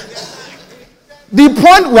 The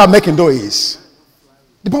point we are making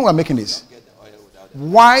is,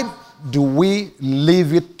 why do we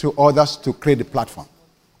leave it to others to create the platform?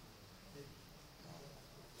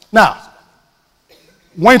 Now,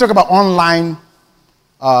 when you talk about online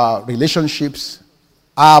relationships,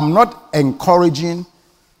 I'm not encouraging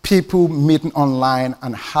people meeting online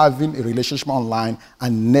and having a relationship online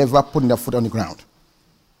and never putting their foot on the ground.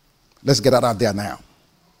 Let's get that out there now.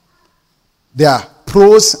 There are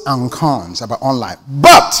pros and cons about online.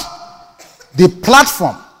 But the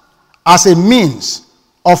platform as a means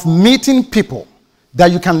of meeting people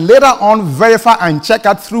that you can later on verify and check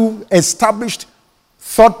out through established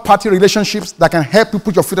third-party relationships that can help you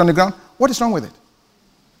put your feet on the ground, what is wrong with it?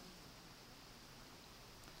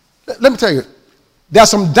 Let me tell you, there's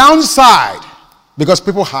some downside because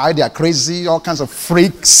people hide, they are crazy, all kinds of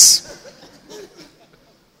freaks.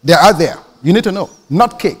 They're out there. You need to know.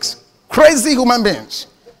 Not cakes. Crazy human beings.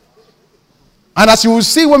 And as you will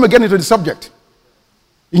see when we get into the subject,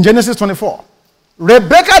 in Genesis 24,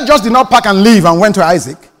 Rebekah just did not pack and leave and went to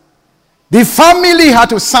Isaac. The family had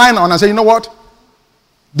to sign on and say, you know what?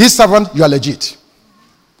 This servant, you are legit.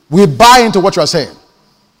 We buy into what you are saying.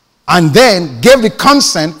 and then gave the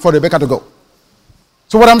consent for Rebecca to go.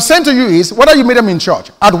 So what I'm saying to you is, whether you meet them in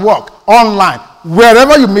church, at work, online,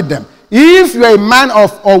 wherever you meet them, if you're a man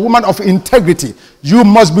or woman of integrity, you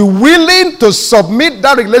must be willing to submit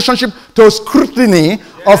that relationship to scrutiny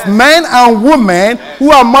of men and women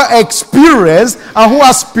who are more experienced and who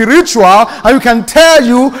are spiritual, and you can tell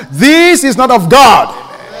you this is not of God.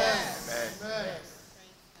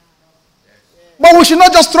 But we should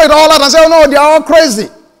not just throw it all out and say, oh no, they are all crazy.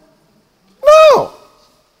 No.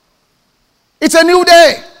 It's a new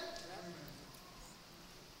day.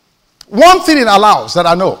 One thing it allows that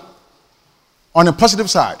I know, on a positive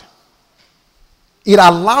side, it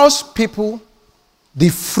allows people the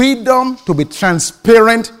freedom to be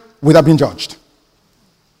transparent without being judged.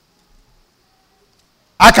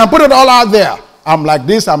 I can put it all out there. I'm like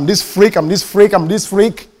this, I'm this freak, I'm this freak, I'm this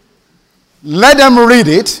freak. Let them read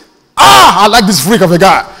it. I like this freak of a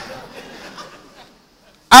guy.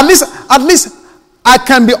 At least I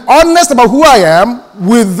can be honest about who I am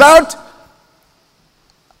without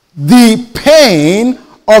the pain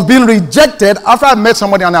of being rejected after I met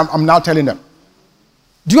somebody and I'm now telling them.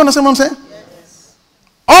 Do you understand what I'm saying? Yes.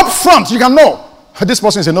 Up front, you can know this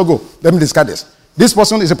person is a no-go. Let me discard this. This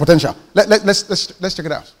person is a potential. Let's check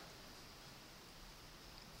it out.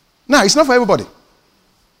 Now, it's not for everybody.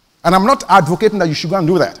 And I'm not advocating that you should go and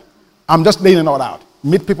do that. I'm just laying it all out.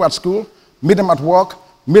 Meet people at school, meet them at work,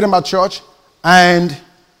 meet them at church, and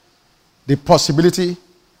the possibility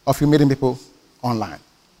of you meeting people online.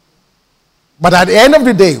 But at the end of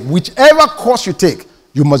the day, whichever course you take,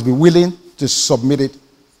 you must be willing to submit it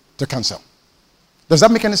to counsel. Does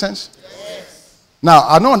that make any sense? Yes. Now,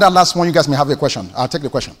 I know on that last one you guys may have a question. I'll take the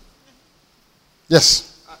question.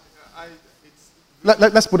 Yes.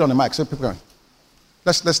 Let's put it on the mic so people can.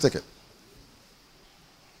 Let's take it.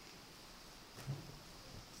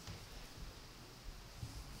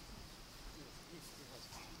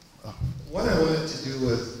 What I wanted to do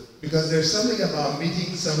was, because there's something about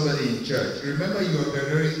meeting somebody in church. Remember, you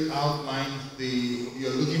already outlined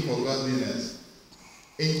you're looking for godliness.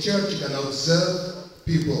 In church, you can observe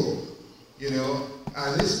people,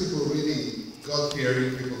 are these people really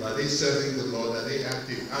God-fearing people? Are they serving the Lord? Are they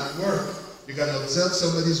active? At work, you can observe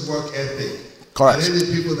somebody's work ethic. Correct. Are they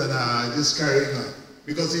the people that are just carrying on?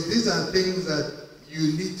 Because if these are things that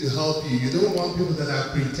you need to help you, you don't want people that are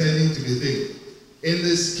pretending to be things. In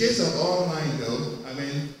this case of online, though,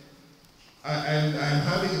 I'm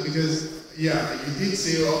having it because, you did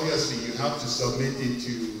say obviously you have to submit it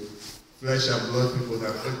to flesh and blood people.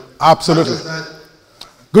 Absolutely.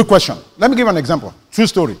 Good question. Let me give you an example. True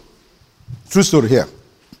story. True story here.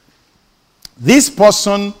 This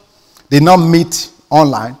person did not meet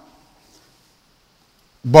online,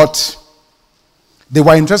 but they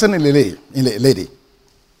were interested in a lady.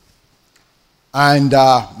 And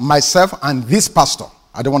myself and this pastor,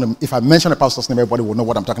 I don't want to, if I mention the pastor's name, everybody will know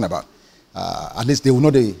what I'm talking about. At least they will know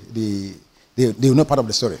they will know part of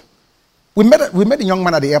the story. We met a young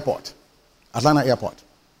man at the airport, Atlanta airport.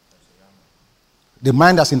 The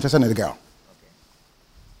man that's interested in the girl.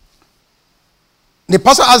 The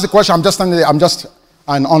pastor asked the question, I'm just standing there, I'm just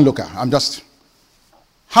an onlooker.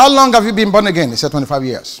 How long have you been born again? He said 25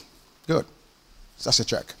 years. Good. That's a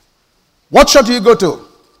check. What church do you go to?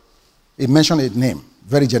 He mentioned a name,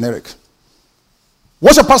 very generic.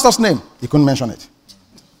 What's your pastor's name? He couldn't mention it.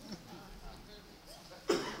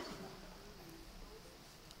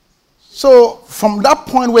 So from that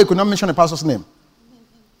point where he could not mention the pastor's name,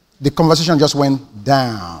 the conversation just went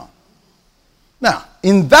down. Now,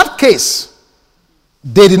 in that case,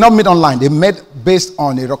 they did not meet online. They met based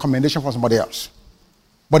on a recommendation from somebody else.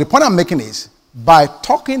 But the point I'm making is, by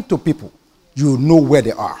talking to people, you know where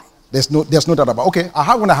they are. There's no doubt about it. Okay, I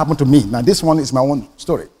have one that happened to me. Now, this one is my own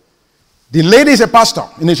story. The lady is a pastor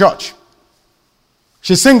in the church.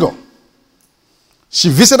 She's single. She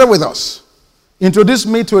visited with us, introduced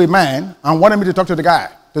me to a man, and wanted me to talk to the guy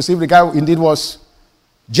to see if the guy indeed was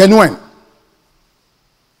genuine.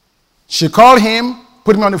 She called him,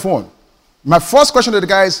 put him on the phone. My first question to the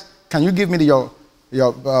guy is, can you give me your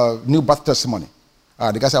new birth testimony?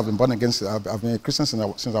 The guy said, I've been born again. I've been a Christian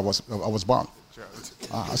since I was born.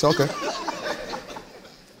 I said, okay.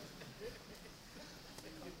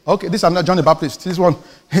 Okay, this is not John the Baptist. This one,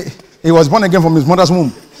 he was born again from his mother's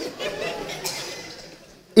womb.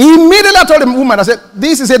 Immediately I told the woman, I said,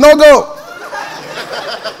 this is a no-go.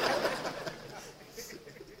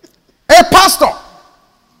 A pastor.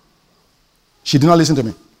 She did not listen to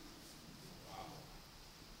me.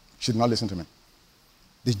 She did not listen to me.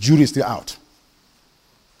 The jury is still out.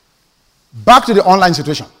 Back to the online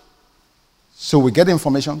situation. So we get the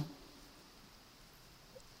information.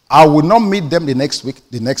 I will not meet them the next week,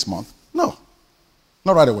 the next month. No,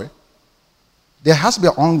 not right away. There has to be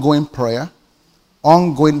an ongoing prayer,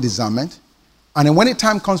 ongoing discernment. And then when the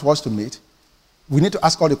time comes for us to meet, we need to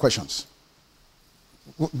ask all the questions.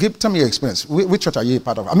 Tell me your experience. Which church are you a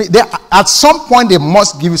part of? I mean, at some point, they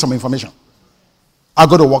must give you some information. I'll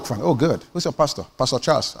go to work for him. Oh, good. Who's your pastor? Pastor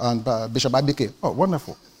Charles and Bishop Abike. Oh,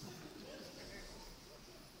 wonderful.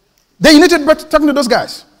 Then you need to be talking to those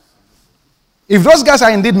guys. If those guys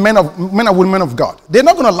are indeed men and women of God, they're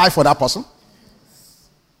not going to lie for that person.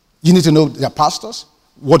 You need to know their pastors.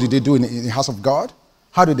 What did they do in the house of God?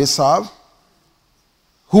 How do they serve?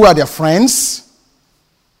 Who are their friends?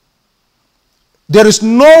 There is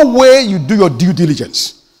no way you do your due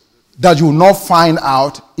diligence that you will not find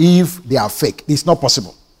out if they are fake. It's not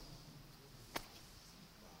possible.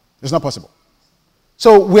 It's not possible.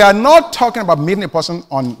 So we are not talking about meeting a person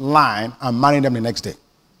online and marrying them the next day.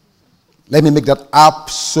 Let me make that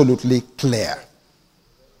absolutely clear.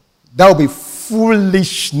 That will be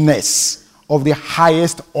foolishness of the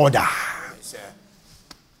highest order.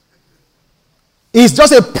 It's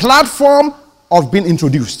just a platform of being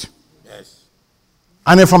introduced. Yes.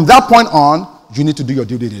 And then from that point on, you need to do your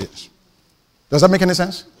due diligence. Does that make any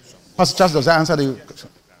sense? Pastor Charles, does that answer the question?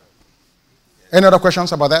 Any other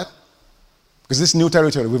questions about that? Because this is new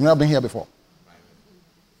territory. We've never been here before.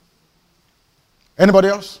 Anybody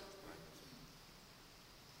else?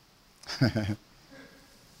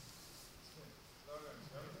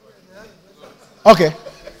 Okay.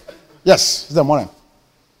 Yes, it's the morning.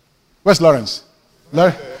 Where's Lawrence?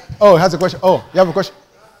 Oh, he has a question. Oh, you have a question?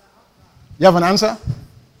 You have an answer?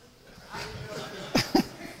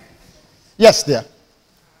 Yes, dear.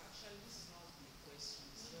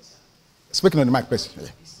 Speaking on the mic, please. Yeah.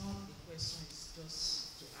 It's not a question, it's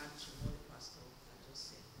just to add to what the pastor had just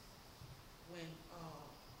said. When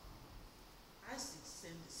Isaac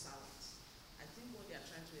sent the servants, I think what they are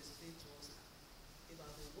trying to explain to us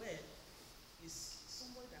about the well is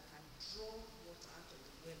somebody that can draw water out of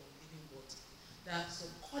the well of living water. There are some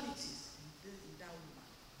qualities in that woman.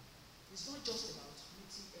 It's not just about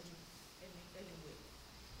meeting anywhere.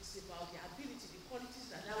 It's about the ability, the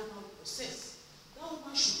qualities that woman will possess. That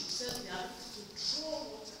woman should possess the ability to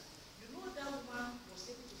draw water. You know that woman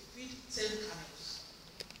was able to feed 10 camels.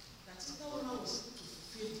 That woman was able to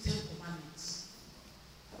fulfill the 10 commandments.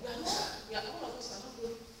 All of us are not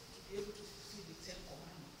going to be able to fulfill the 10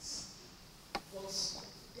 commandments. But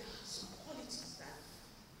there are some qualities that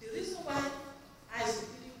the reason why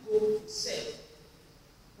Isaac didn't go himself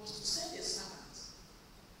was to send a servant.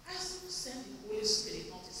 Isaac sent the Holy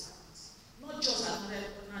Spirit, not a servant. Not just another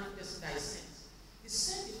ordinary person that is sent. He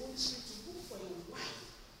sent the Holy Spirit to look for a wife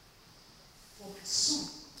for my son.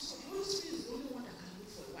 So the Holy Spirit is the only one that can look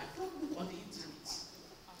for a wife. Don't look on the internet.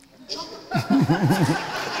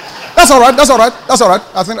 That's all right. That's all right. That's all right.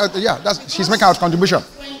 I think, she's making her contribution.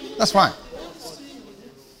 That's fine. The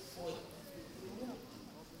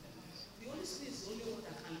Holy Spirit is the only one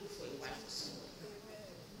that can look for a wife for someone.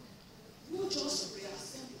 You just pray and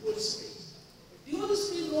send the Holy Spirit. The Holy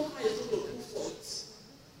Spirit knows how you're going to look for it.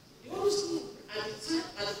 The Holy Spirit, at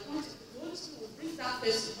the point, the Holy Spirit will bring that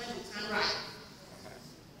person when the time right.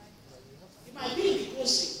 It might be in the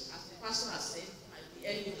grocery, as the pastor has said, it might be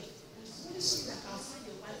anywhere. It's the Holy Spirit that can find a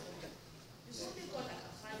wife for you. It's only God that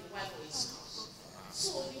can find a wife for his house. So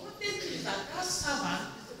the only thing is that servant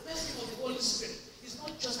is the person of the Holy Spirit. It's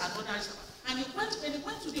not just another servant. And when he went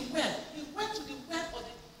to the well, of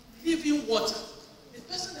the living water. The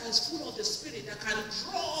person that is full of the Spirit that can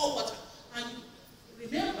draw water. And you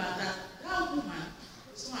remember that woman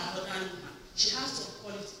is not an ordinary woman. She has some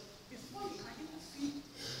quality. Before you can even feed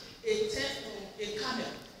a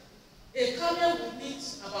camel will need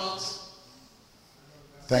about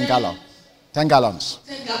 10 gallons. 10 gallons.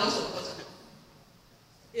 10 gallons of water.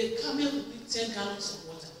 A camel will need 10 gallons of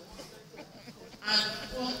water. And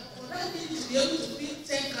for that lady to be able to feed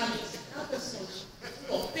 10 camels, that person is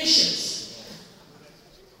full of patience.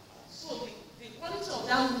 So the quality of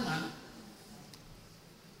that woman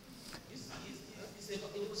is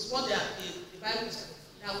what the Bible says.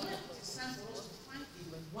 That when it is time for us to find a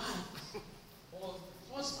wife or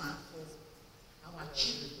husband for our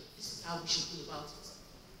children, this is how we should do about it.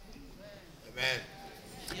 Amen.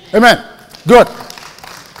 Amen. Good.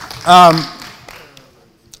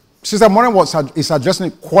 Sister Moran is addressing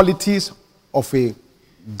the qualities of a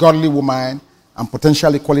godly woman and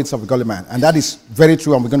potentially qualities of a godly man. And that is very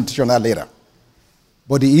true, and we're going to teach you on that later.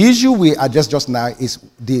 But the issue we address just now is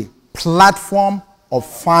the platform of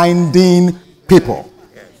finding people.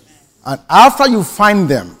 And after you find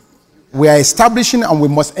them, we are establishing and we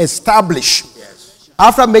must establish.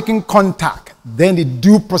 After making contact, then the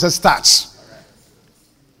due process starts.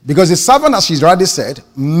 Because the servant, as she's already said,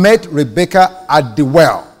 met Rebecca at the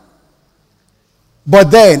well.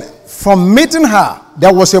 But then, from meeting her,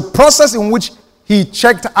 there was a process in which he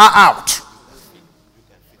checked her out.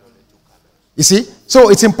 You see? So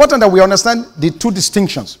it's important that we understand the two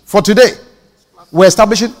distinctions. For today, we're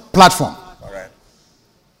establishing platform. Correct.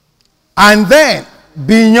 And then,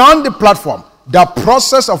 beyond the platform, the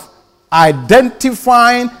process of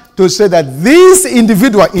identifying to say that this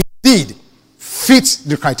individual indeed fits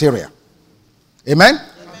the criteria. Amen?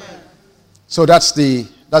 Amen. So that's the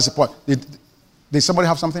point. Did somebody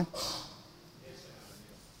have something?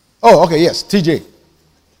 Oh, okay, yes. TJ.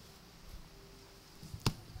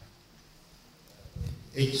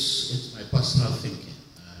 It's my personal thinking.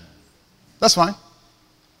 That's fine.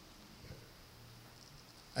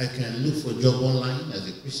 I can look for a job online as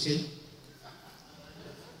a Christian.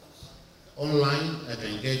 Online, I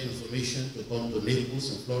can get information to come to Naples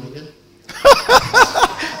in Florida.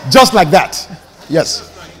 Just like that.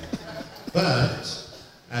 Yes. But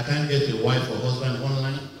I can't get a wife or husband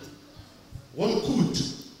online. One could.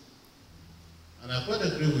 And I quite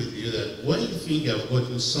agree with you that when you think you have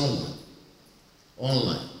gotten someone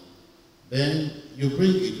online, then you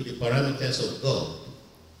bring it to the parameters of God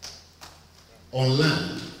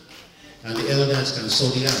online, and the elders can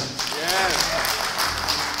sort it out. Yes.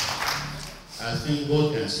 I think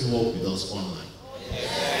God can still work with us online. Yes.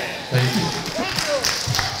 Thank you.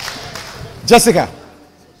 Jessica.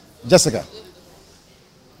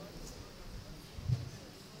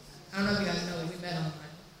 I don't know if you guys know that we met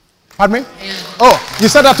online. Pardon me? And Oh, you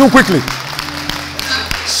said that too quickly.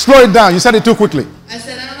 Slow it down. You said it too quickly. I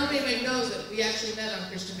said, I don't know if anybody knows that we actually met on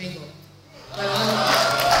Christian Mingle. But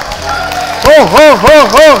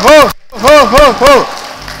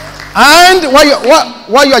And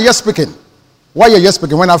while you are just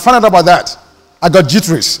speaking, when I found out about that, I got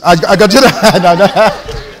jitteries. I got jitteries.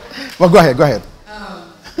 Well, go ahead.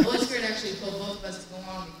 the Holy Spirit actually told both of us to go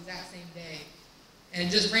on the exact same day. And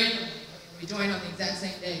just randomly, we joined on the exact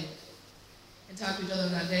same day and talked to each other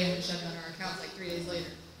on that day, and we shut down our accounts like 3 days later.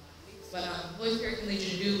 But the Holy Spirit can lead you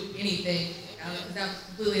to do anything, because that was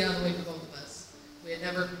completely out of the way for both of us. We had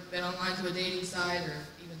never been online to a dating site or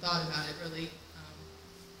even thought about it really.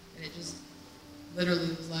 And it just literally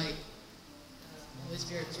was like, the Holy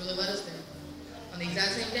Spirit just really led us there on the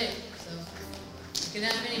exact same day. So it can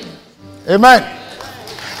happen anyway. Amen.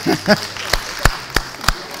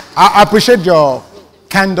 I appreciate your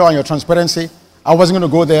candor and your transparency. I wasn't going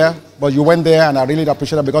to go there, but you went there, and I really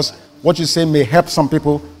appreciate it, because what you say may help some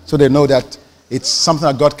people so they know that it's something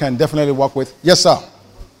that God can definitely work with. Yes, sir.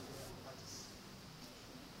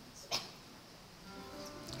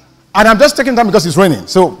 And I'm just taking time because it's raining.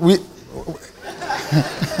 So we...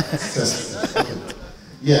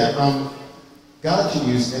 God can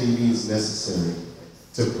use any means necessary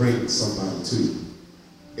to bring somebody to you.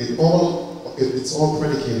 It's all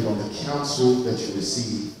predicated on the counsel that you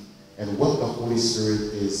receive and what the Holy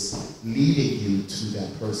Spirit is leading you to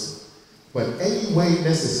that person. But any way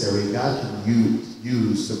necessary, God can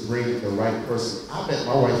use to bring the right person. I met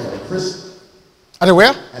my wife at a Christian. At a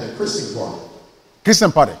where? At a Christian party.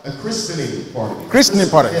 Christian party. A christening party. Christening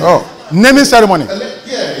party. Yeah. Oh, naming ceremony.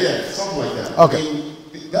 Yeah, something like that. Okay. I mean,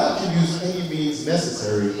 God can use any means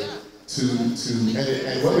necessary to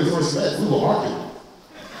and when we first met, we were arguing.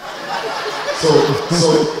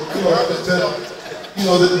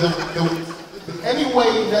 Any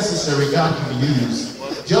way necessary God can use.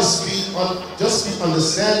 Just be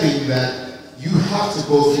understanding that you have to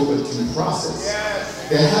go through a due process.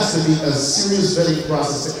 There has to be a serious vetting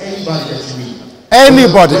process to anybody that you meet.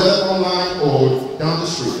 Anybody. Whether online or down the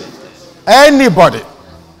street. Anybody.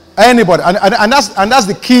 And that's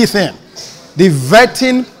the key thing. The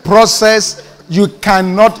vetting process, you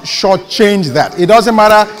cannot shortchange that. It doesn't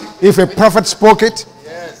matter if a prophet spoke it,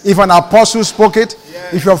 if an apostle spoke it,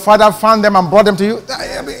 if your father found them and brought them to you.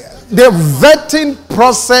 The vetting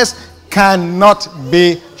process cannot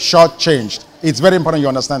be shortchanged. It's very important you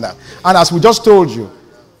understand that. And as we just told you,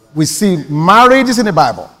 we see marriages in the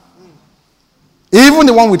Bible. Even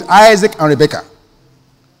the one with Isaac and Rebekah.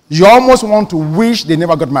 You almost want to wish they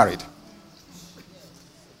never got married.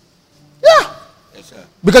 Yeah. Yes, sir.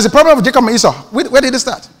 Because the problem of Jacob and Esau, where did it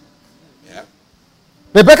start? Yeah.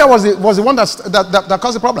 Rebekah was the one that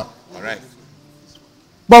caused the problem. Correct.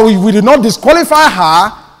 But we did not disqualify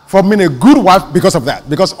her from being a good wife because of that.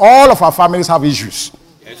 Because all of our families have issues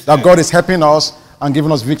that God is helping us and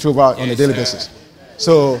giving us victory over on a daily basis.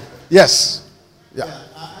 So, yes. Yeah.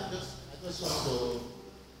 I just want to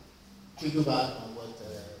piggyback on what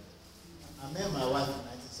I met my wife in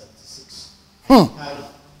 1976. Party.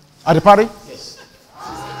 At the party? Yes.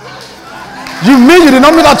 You mean you did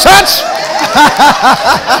not meet at church?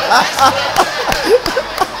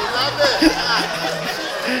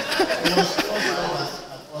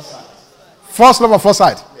 First love at first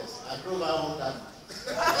sight. Yes, I drove around that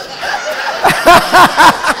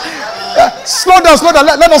night. Slow down.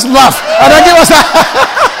 Let us laugh. And then give us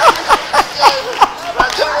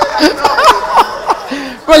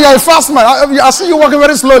Well, you're a fast man. I see you walking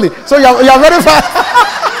very slowly. So you're very fast.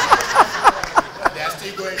 They're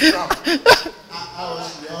still going strong. I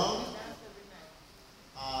was young.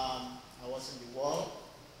 I was in the world.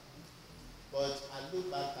 But I look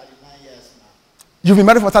back 39 years now. You've been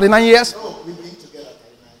married for 39 years? No, we've been together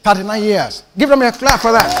 39 39 years. Give them a clap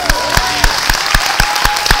for that.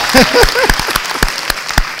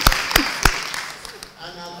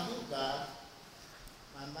 And I look back,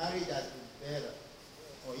 my marriage has been better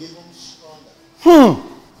or even stronger when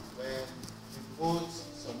we both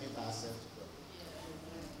submit ourselves to God.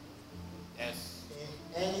 Yes.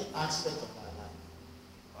 In any aspect of our life.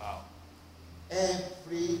 Wow.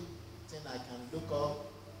 Everything I can look up,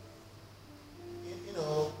 you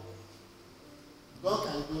know, God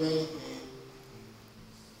can do anything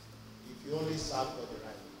if you only serve for the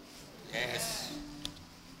right. Yes.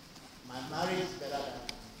 My marriage is better than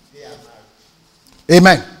their marriage.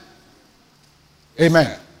 Amen.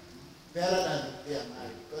 Amen. Better than their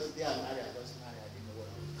marriage. Because they are married, I just married, I didn't know what.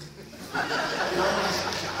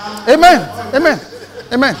 Amen. Amen.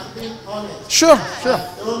 Amen. I'm being honest. Sure. I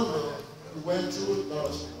don't know. We went through a lot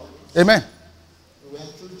of struggles. Amen. We went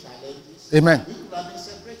through challenges. Amen. We could have been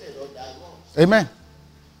separated or divorced. Amen.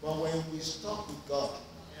 But when we stuck with God,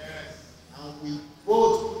 and we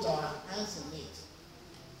both put our hands in it,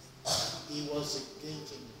 it was a game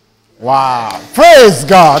changer. Wow. Praise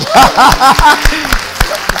God.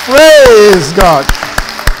 Praise God.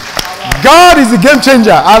 God is a game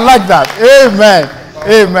changer. I like that. Amen.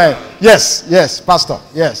 Amen. Yes, Pastor.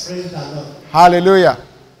 Yes. Praise the Lord. Hallelujah.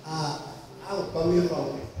 I'm coming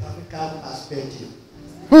from African perspective.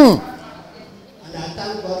 Hmm. And I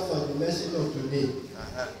thank God for the message of today.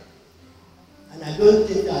 And I don't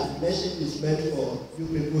think that the message is meant for you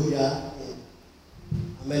people here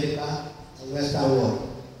in America and Western world.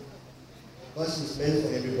 Because it's meant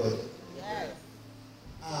for everybody.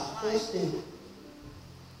 First thing,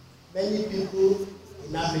 many people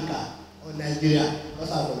in Africa or Nigeria,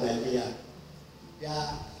 because I'm from Nigeria, there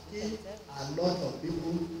are still a lot of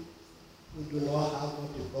people who do not have what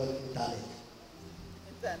they call internet.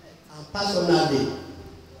 And personally,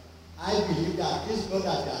 I believe that this God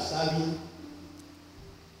that they are serving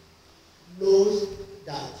knows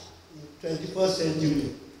that in 21st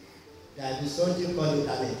century there is something called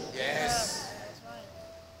internet. Yes.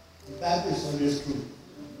 The Bible is always true.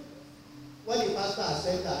 What the pastor has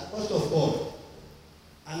said that, first of all,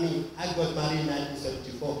 I got married in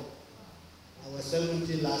 1974. I was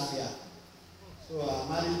 17 last year. So I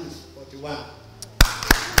married to 41.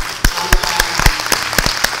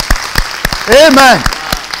 Amen.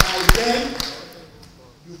 By then,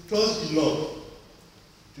 you trust the Lord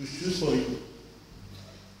to choose for you.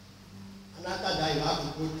 And after that, you have to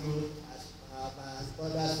go through, as my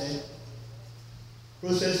father said,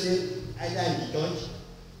 processing either in the church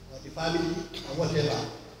or the family or whatever.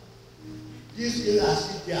 These things are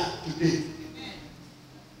still there today.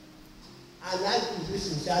 And like this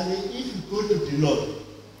sincerely, if you go to the Lord,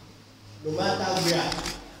 no matter where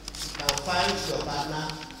you can find your partner,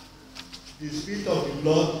 the Spirit of the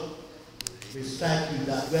Lord will strike you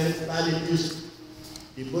that when it is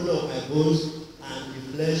the bone of my bones and the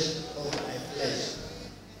flesh of my flesh.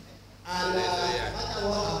 And no matter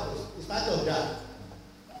what happens, in spite of that,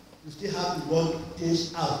 you still have to work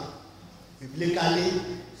things out biblically,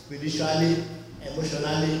 spiritually,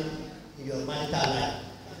 emotionally, in your mental life.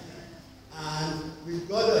 And with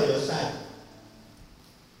God on your side,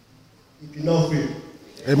 you do not fail.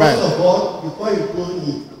 Amen. First of all, before you go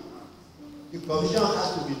in, the commission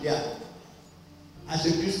has to be there. As a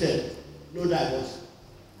Christian, no divorce.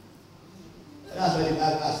 That's what the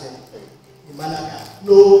Bible said in Malachi.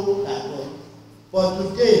 No divorce. But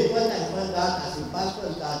today, what I find out as a pastor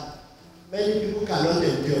is that many people cannot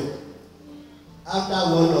endure. After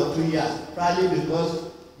 1 or 2 years, probably because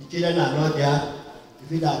the children are not there, you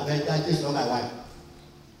feel that that is not my wife.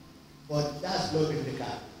 But that's not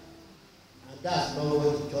biblical. And that's not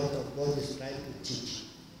what the church of God is trying to teach.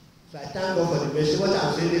 So I thank God for the message. What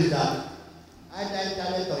I'm saying is that either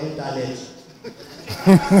internet or internet,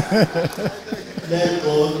 let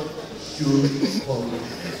God choose for me.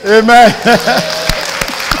 Amen.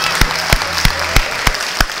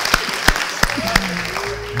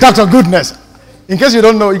 Dr. Goodness. In case you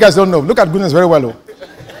don't know, you guys don't know, look at Goodness very well. Oh.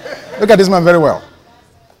 Look at this man very well.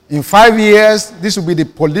 In 5 years, this will be the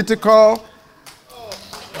political.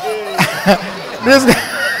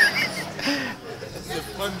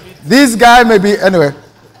 This guy may be, anyway.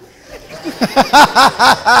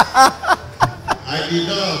 I did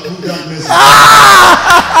not approve that message.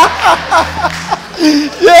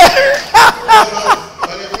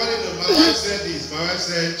 But the funny thing, my wife said this. My wife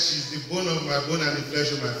said she's the bone of my bone and the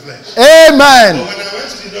flesh of my flesh. Amen. But when I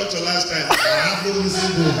went to the doctor last time, I have no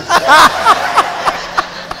missing bone.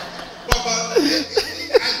 but I think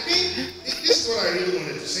this is what I really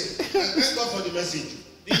wanted to say. And thank God for the message.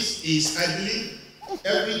 This is, I believe,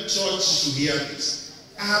 every church should hear this.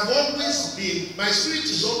 I have always been, my spirit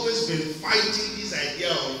has always been fighting this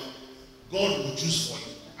idea of God will choose for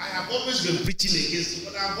you. I have always been preaching against it,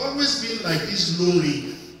 but I have always been like this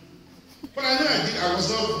lonely. But I know I was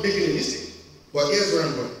not making a mistake. But here's where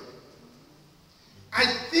I'm going. I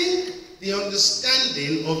think the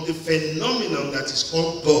understanding of the phenomenon that is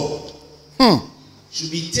called God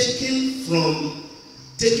should be taken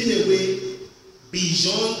away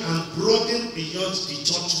beyond and broadened beyond the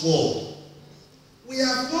church world. We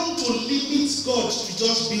have come to limit God to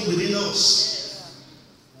just be within us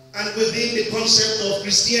and within the concept of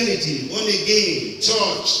Christianity, born again,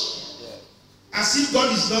 church, as if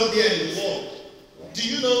God is not there in the world. Do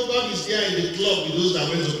you know God is there in the club with those that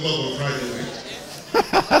went to club on Friday night?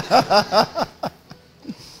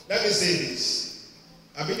 Let me say this.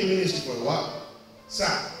 I've been in ministry for a while. Sir,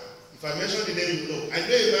 if I mention the name, you know. I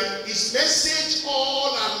know a man, his message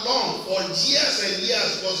all along for years and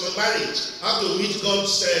years was on marriage. How to meet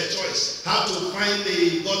God's choice. How to find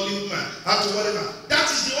a godly woman. How to whatever. That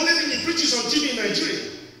is the only thing he preaches on TV in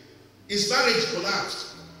Nigeria. His marriage collapsed.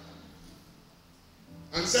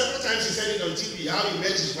 And several times he said it on TV, how he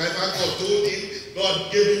met his wife, how God told him,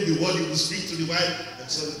 God gave him the word, he would speak to the wife, and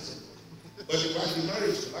so on. But the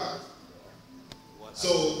marriage collapsed. So,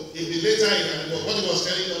 in the later, what he was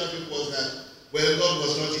telling other people was that, well, God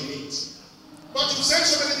was not in it. But you said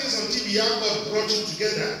so many things on TV, how God brought you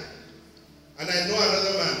together. And I know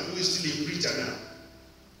another man who is still a preacher now.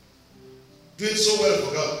 Doing so well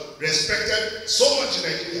for God. Respected so much in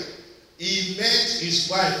Nigeria. He met his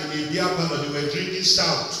wife in a beer parlor, they were drinking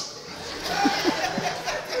stout.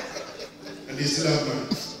 And they still have money.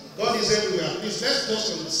 God is everywhere. Please, let's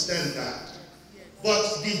just understand that.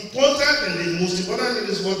 But the important and the most important thing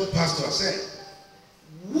is what the pastor said.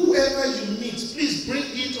 Whoever you meet, please bring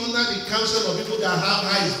it under the counsel of people that have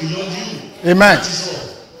eyes beyond you. Amen. That is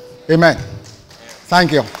all. Amen.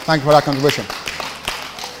 Thank you. Thank you for that contribution.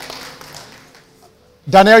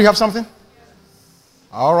 Daniel, you have something?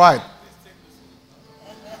 All right.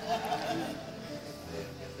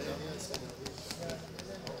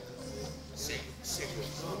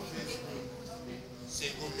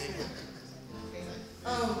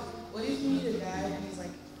 What if you meet a guy and he's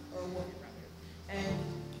like, or a woman rather, and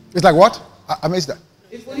It's like what? I missed that.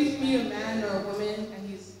 what if you meet a man or a woman and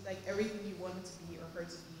he's like everything you want him to be or her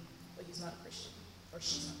to be, but he's not a Christian or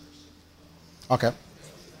she's not a Christian? Okay.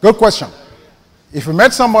 Good question. If you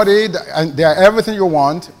met somebody and they are everything you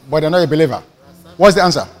want, but they're not a believer, what's the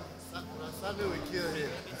answer?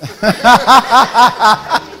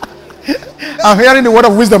 I'm hearing the word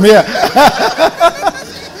of wisdom here.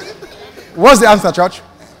 What's the answer, church?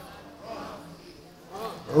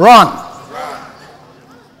 Run.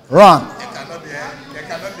 Run. There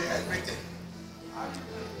cannot be everything.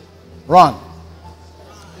 Run.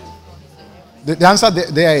 The answer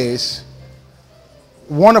there is,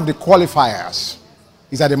 one of the qualifiers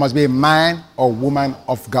is that there must be a man or woman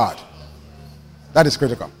of God. That is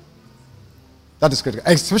critical. That is critical.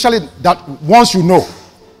 Especially that once you know.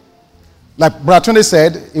 Like Brother Tunde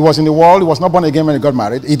said, he was in the world, he was not born again when he got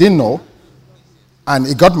married. He didn't know. And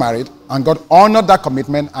he got married, and God honored that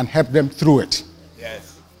commitment and helped them through it.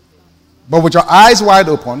 Yes. But with your eyes wide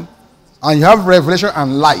open, and you have revelation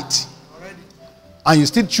and light, and you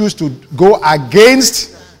still choose to go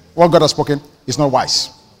against what God has spoken, it's not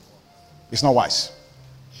wise. It's not wise.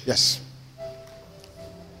 Yes.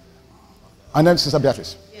 And then Sister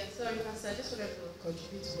Beatrice. Yeah, sorry, Pastor, I just wanted to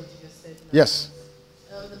contribute to what you just said. Yes.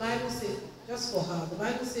 The Bible says, just for her, the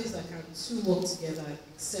Bible says that can two work together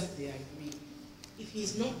except they agree. If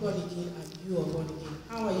he's not born again and you are born again,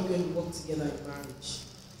 how are you going to work together in marriage?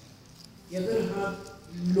 You're going to have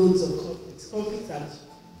loads of conflicts that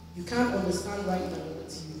you can't understand right now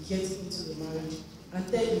until you get into the marriage, and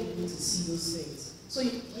then you need to see those things. So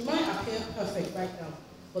you might appear perfect right now,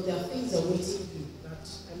 but there are things that are waiting you that,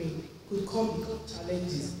 could become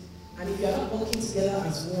challenges. And if you're not working together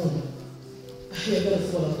as one, you're going to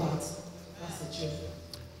fall apart. That's the truth.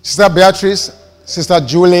 Sister Beatrice, Sister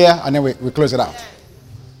Julia, and then we close it out.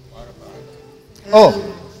 Oh,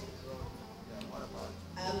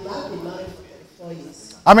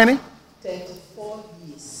 How many? 34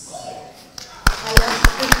 years. I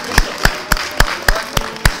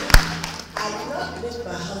did not meet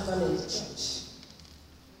my husband in the church.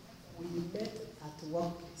 We met at the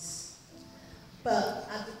workplace. But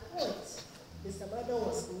at the point, Mr. Mado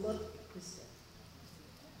was not a Christian.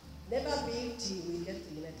 Never been till we get to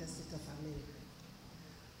the United States of America.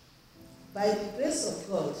 By the grace of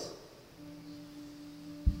God,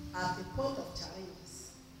 at the point of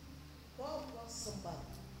challenges, God brought somebody.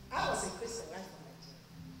 I was a Christian right from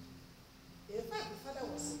Nigeria. In fact, the father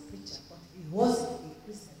was a preacher, but he wasn't a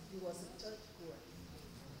Christian. He was a church goer.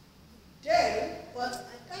 Then, but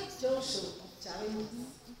at that junction of challenges,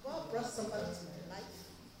 God brought somebody to my life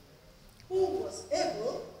who was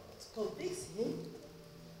able to convince him,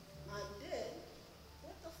 and then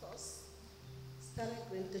both of us started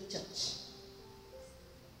going to church.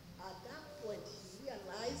 At that point, he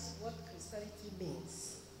realized what Christianity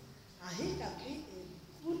means. And he can be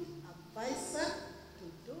a good advisor to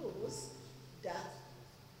those that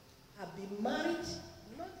have been married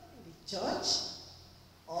not in the church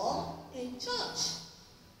or in church.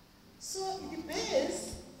 So it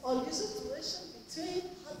depends on the situation between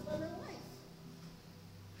husband and wife.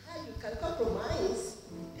 How you can compromise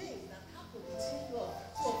the things that happen between two of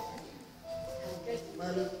you and get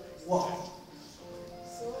married work.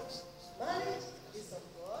 So marriage is of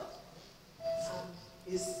God and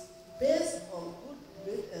is based on good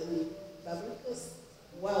biblical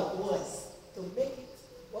words to make it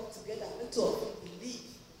work together and to believe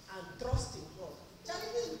and trust in God.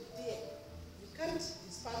 Challenges will be there. You can't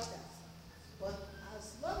dispatch that. But as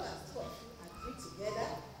long as two of you agree together,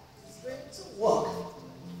 it's going to work,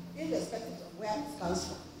 irrespective of where it comes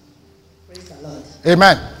from. Praise the Lord.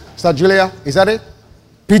 Amen. Sister Julia, is that it?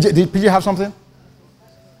 PJ, did PJ have something?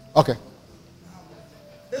 Okay.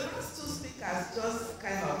 The last two speakers just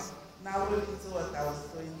kind of narrowed into what I was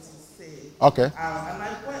going to say. Okay. And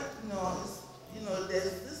my point,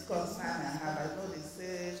 there's this concern I have. I know they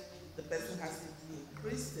say the person has to be a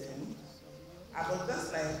Christian. But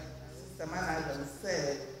just like Sister Manadam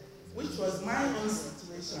said, which was my own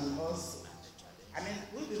situation also. I mean,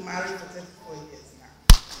 we've been married for 34 years now.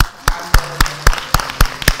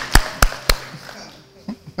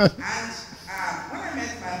 And when I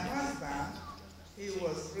met my husband, he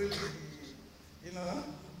was really,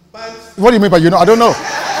 but... What do you mean by I don't know.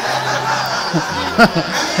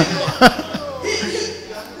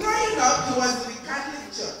 Growing up, he was in the Catholic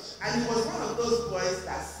Church, and he was one of those boys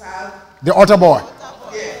that served... The altar boy.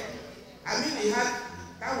 Yeah. I mean,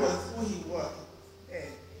 that was who he was. Yeah.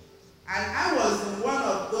 And I was in one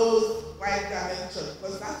of those white garment churches,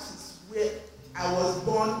 because that is where I was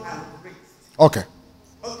born and raised. Okay.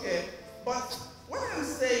 Okay, but what I'm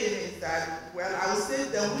saying is that, I would say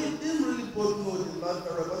that we didn't really both know the Lord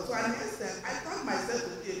very well, but to an extent, I thought myself to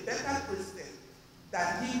be a better Christian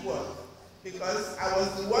than he was, because I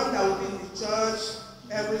was the one that would be in the church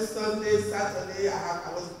every Sunday, Saturday.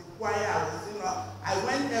 I was in the choir. I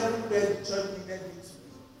went everywhere the church needed me to be.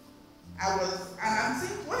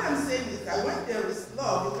 What I'm saying is that when there is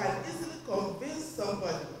love, you can easily convince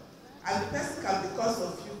somebody, and the person can, because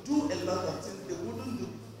of you, do a lot of things they wouldn't do.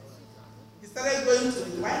 He started going to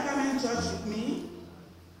the White Garment Church with me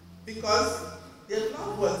because the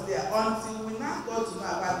love was there until we now got to know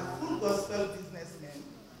about the full gospel businessman.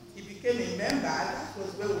 He became a member, and that was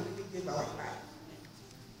where we really gave our life.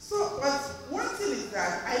 So, but one thing is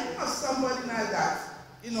that I know of somebody now that,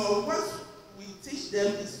 what we teach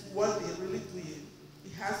them is what they really do.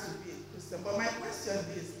 It has to be a Christian. But my question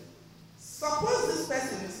is, suppose this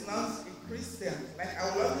person is not a Christian, like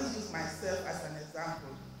I will always use myself as an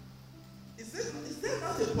example. Is there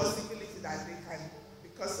not a possibility that they can,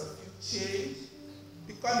 because of you, change,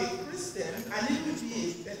 become a Christian, and even be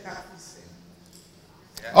a better Christian?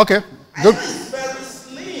 Yeah. Okay. I know it's very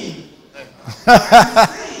slim. I'm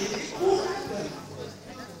saying it could happen.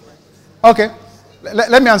 Okay.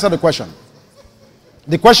 Let me answer the question.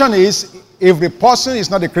 The question is, if the person is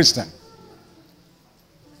not a Christian,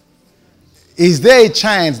 is there a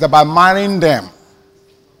chance that by marrying them,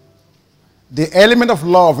 the element of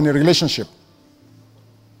love in a relationship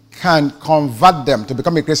can convert them to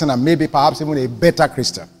become a Christian and maybe perhaps even a better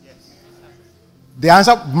Christian? Yes. The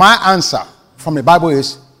answer, my answer from the Bible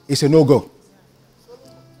is, it's a no-go.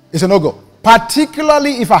 It's a no-go.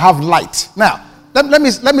 Particularly if I have light. Now, let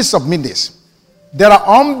me submit this. There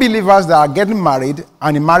are unbelievers that are getting married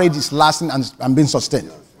and the marriage is lasting and being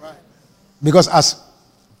sustained. Because as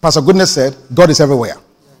Pastor Goodness said, God is everywhere.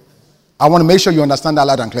 I want to make sure you understand that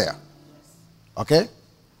loud and clear. Okay?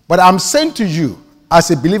 But I'm saying to you, as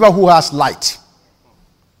a believer who has light,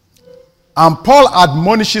 and Paul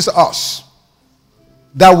admonishes us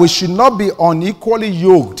that we should not be unequally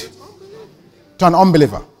yoked to an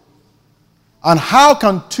unbeliever. And how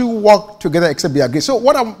can two walk together except they agree? So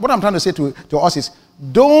what I'm trying to say to us is,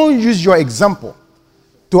 don't use your example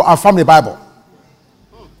to affirm the Bible.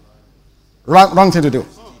 Wrong thing to do.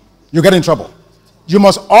 You get in trouble. You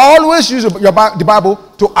must always use the Bible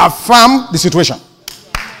to affirm the situation.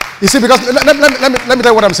 You see, because let me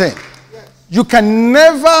tell you what I'm saying. You can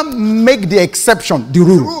never make the exception the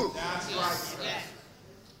rule.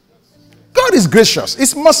 God is gracious.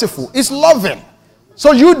 He's merciful. He's loving.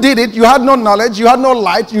 So you did it. You had no knowledge. You had no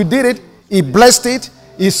light. You did it. He blessed it.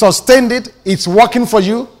 He sustained it. It's working for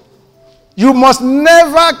you. You must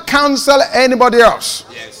never counsel anybody else.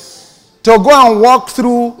 Yes. To go and walk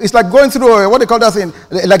through. It's like going through what they call that thing,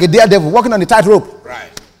 like a daredevil, walking on a tightrope.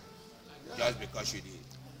 Right. Just because you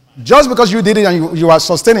did. Just because you did it and you are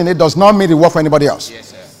sustaining it does not mean it work for anybody else. Yes,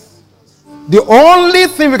 sir. The only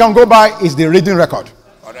thing we can go by is the reading record.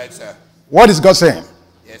 Correct, sir. What is God saying?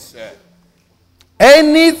 Yes, sir.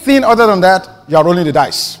 Anything other than that, you are rolling the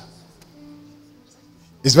dice.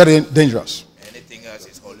 It's very dangerous. Anything else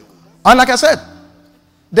is Hollywood. And like I said,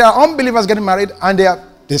 there are unbelievers getting married and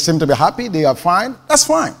they seem to be happy. They are fine. That's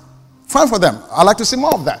fine. Fine for them. I like to see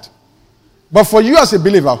more of that. But for you as a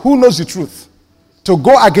believer who knows the truth, to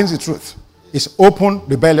go against the truth is open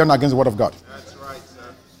rebellion against the word of God. That's right,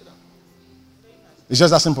 sir. It's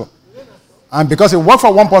just that simple. And because it worked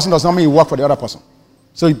for one person does not mean it worked for the other person.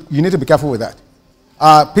 So you need to be careful with that.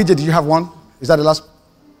 PJ, did you have one? Is that the last?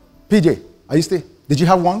 PJ, are you still? Did you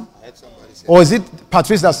have one? I had somebody say Or is it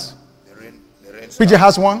Patrice that's? the rain PJ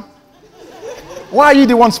has one? Why are you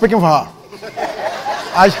the one speaking for her?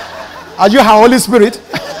 Are you her Holy Spirit?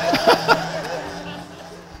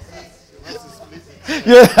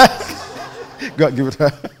 Yeah. God, give it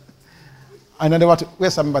her. And then they want to,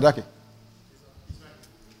 where's Sami Badaki?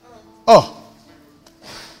 Oh.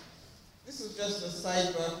 This is just a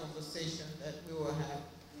sidebar conversation that we will have.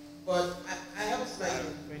 But I have a slightly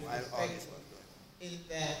different perspective in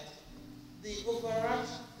that the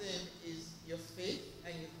overarching thing is your faith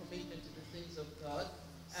and your commitment to the things of God.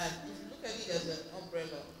 And if you look at it as an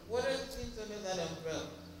umbrella, what are the things under that umbrella?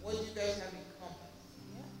 What do you guys have in common?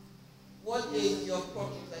 What is your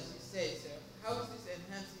purpose, as you said, sir? How is this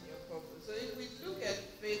enhancing your purpose? So if we look at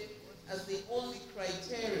faith as the only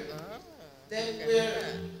criteria, then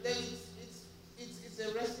it's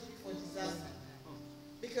a recipe for disaster.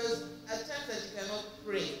 Because at times that you cannot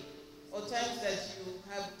pray, or times that you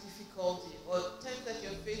have difficulty, or times that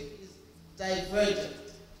your faith is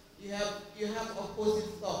divergent, you have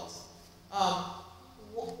opposing thoughts.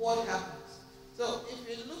 What happens? So if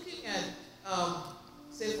you're looking at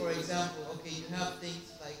say for example, okay, you have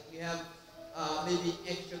things like you have maybe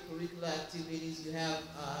extracurricular activities, you have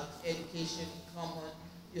education in common,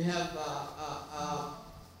 you have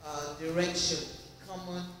direction in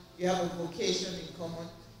common, you have a vocation in common.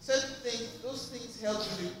 Certain things, those things help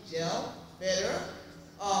you to gel better.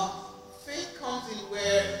 Faith comes in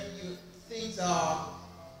where things are,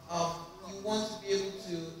 you want to be able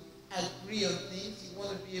to agree on things, you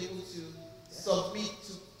want to be able to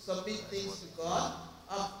submit things to God.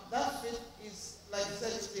 That faith is, like I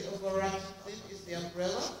said, it's the overarching thing, it's the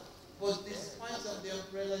umbrella. But these points of the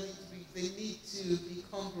umbrella need to be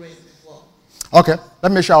congruent as well. Okay,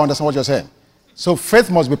 let me make sure I understand what you're saying. So faith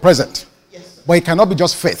must be present. Yes, sir. But it cannot be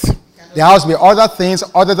just faith. There has to be other things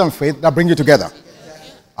other than faith that bring you together.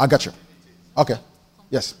 Exactly. I got you. Okay.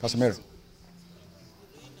 Yes, Pastor Mary.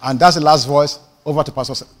 And that's the last voice. Over to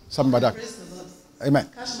Pastor Sami Badaki. Praise the Lord. Amen.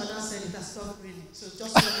 Cash Madam said it has stopped reading. So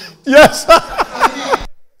just Yes.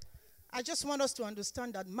 I just want us to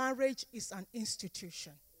understand that marriage is an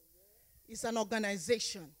institution. It's an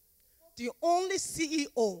organization. The only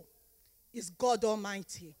CEO is God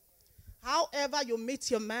Almighty. However you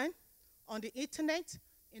meet your man, on the internet,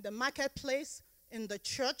 in the marketplace, in the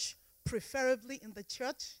church, preferably in the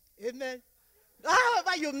church, amen.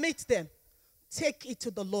 However you meet them, take it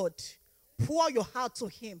to the Lord. Pour your heart to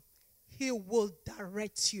Him. He will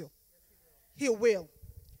direct you. He will.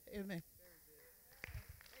 Amen.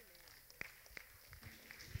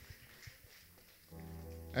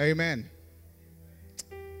 Amen.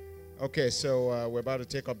 Okay, so we're about to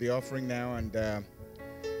take up the offering now, and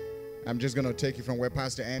I'm just going to take you from where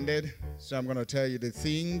Pastor ended. So I'm going to tell you the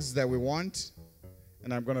things that we want,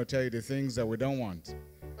 and I'm going to tell you the things that we don't want.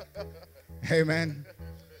 Amen.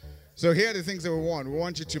 So here are the things that we want. We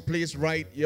want you to please write your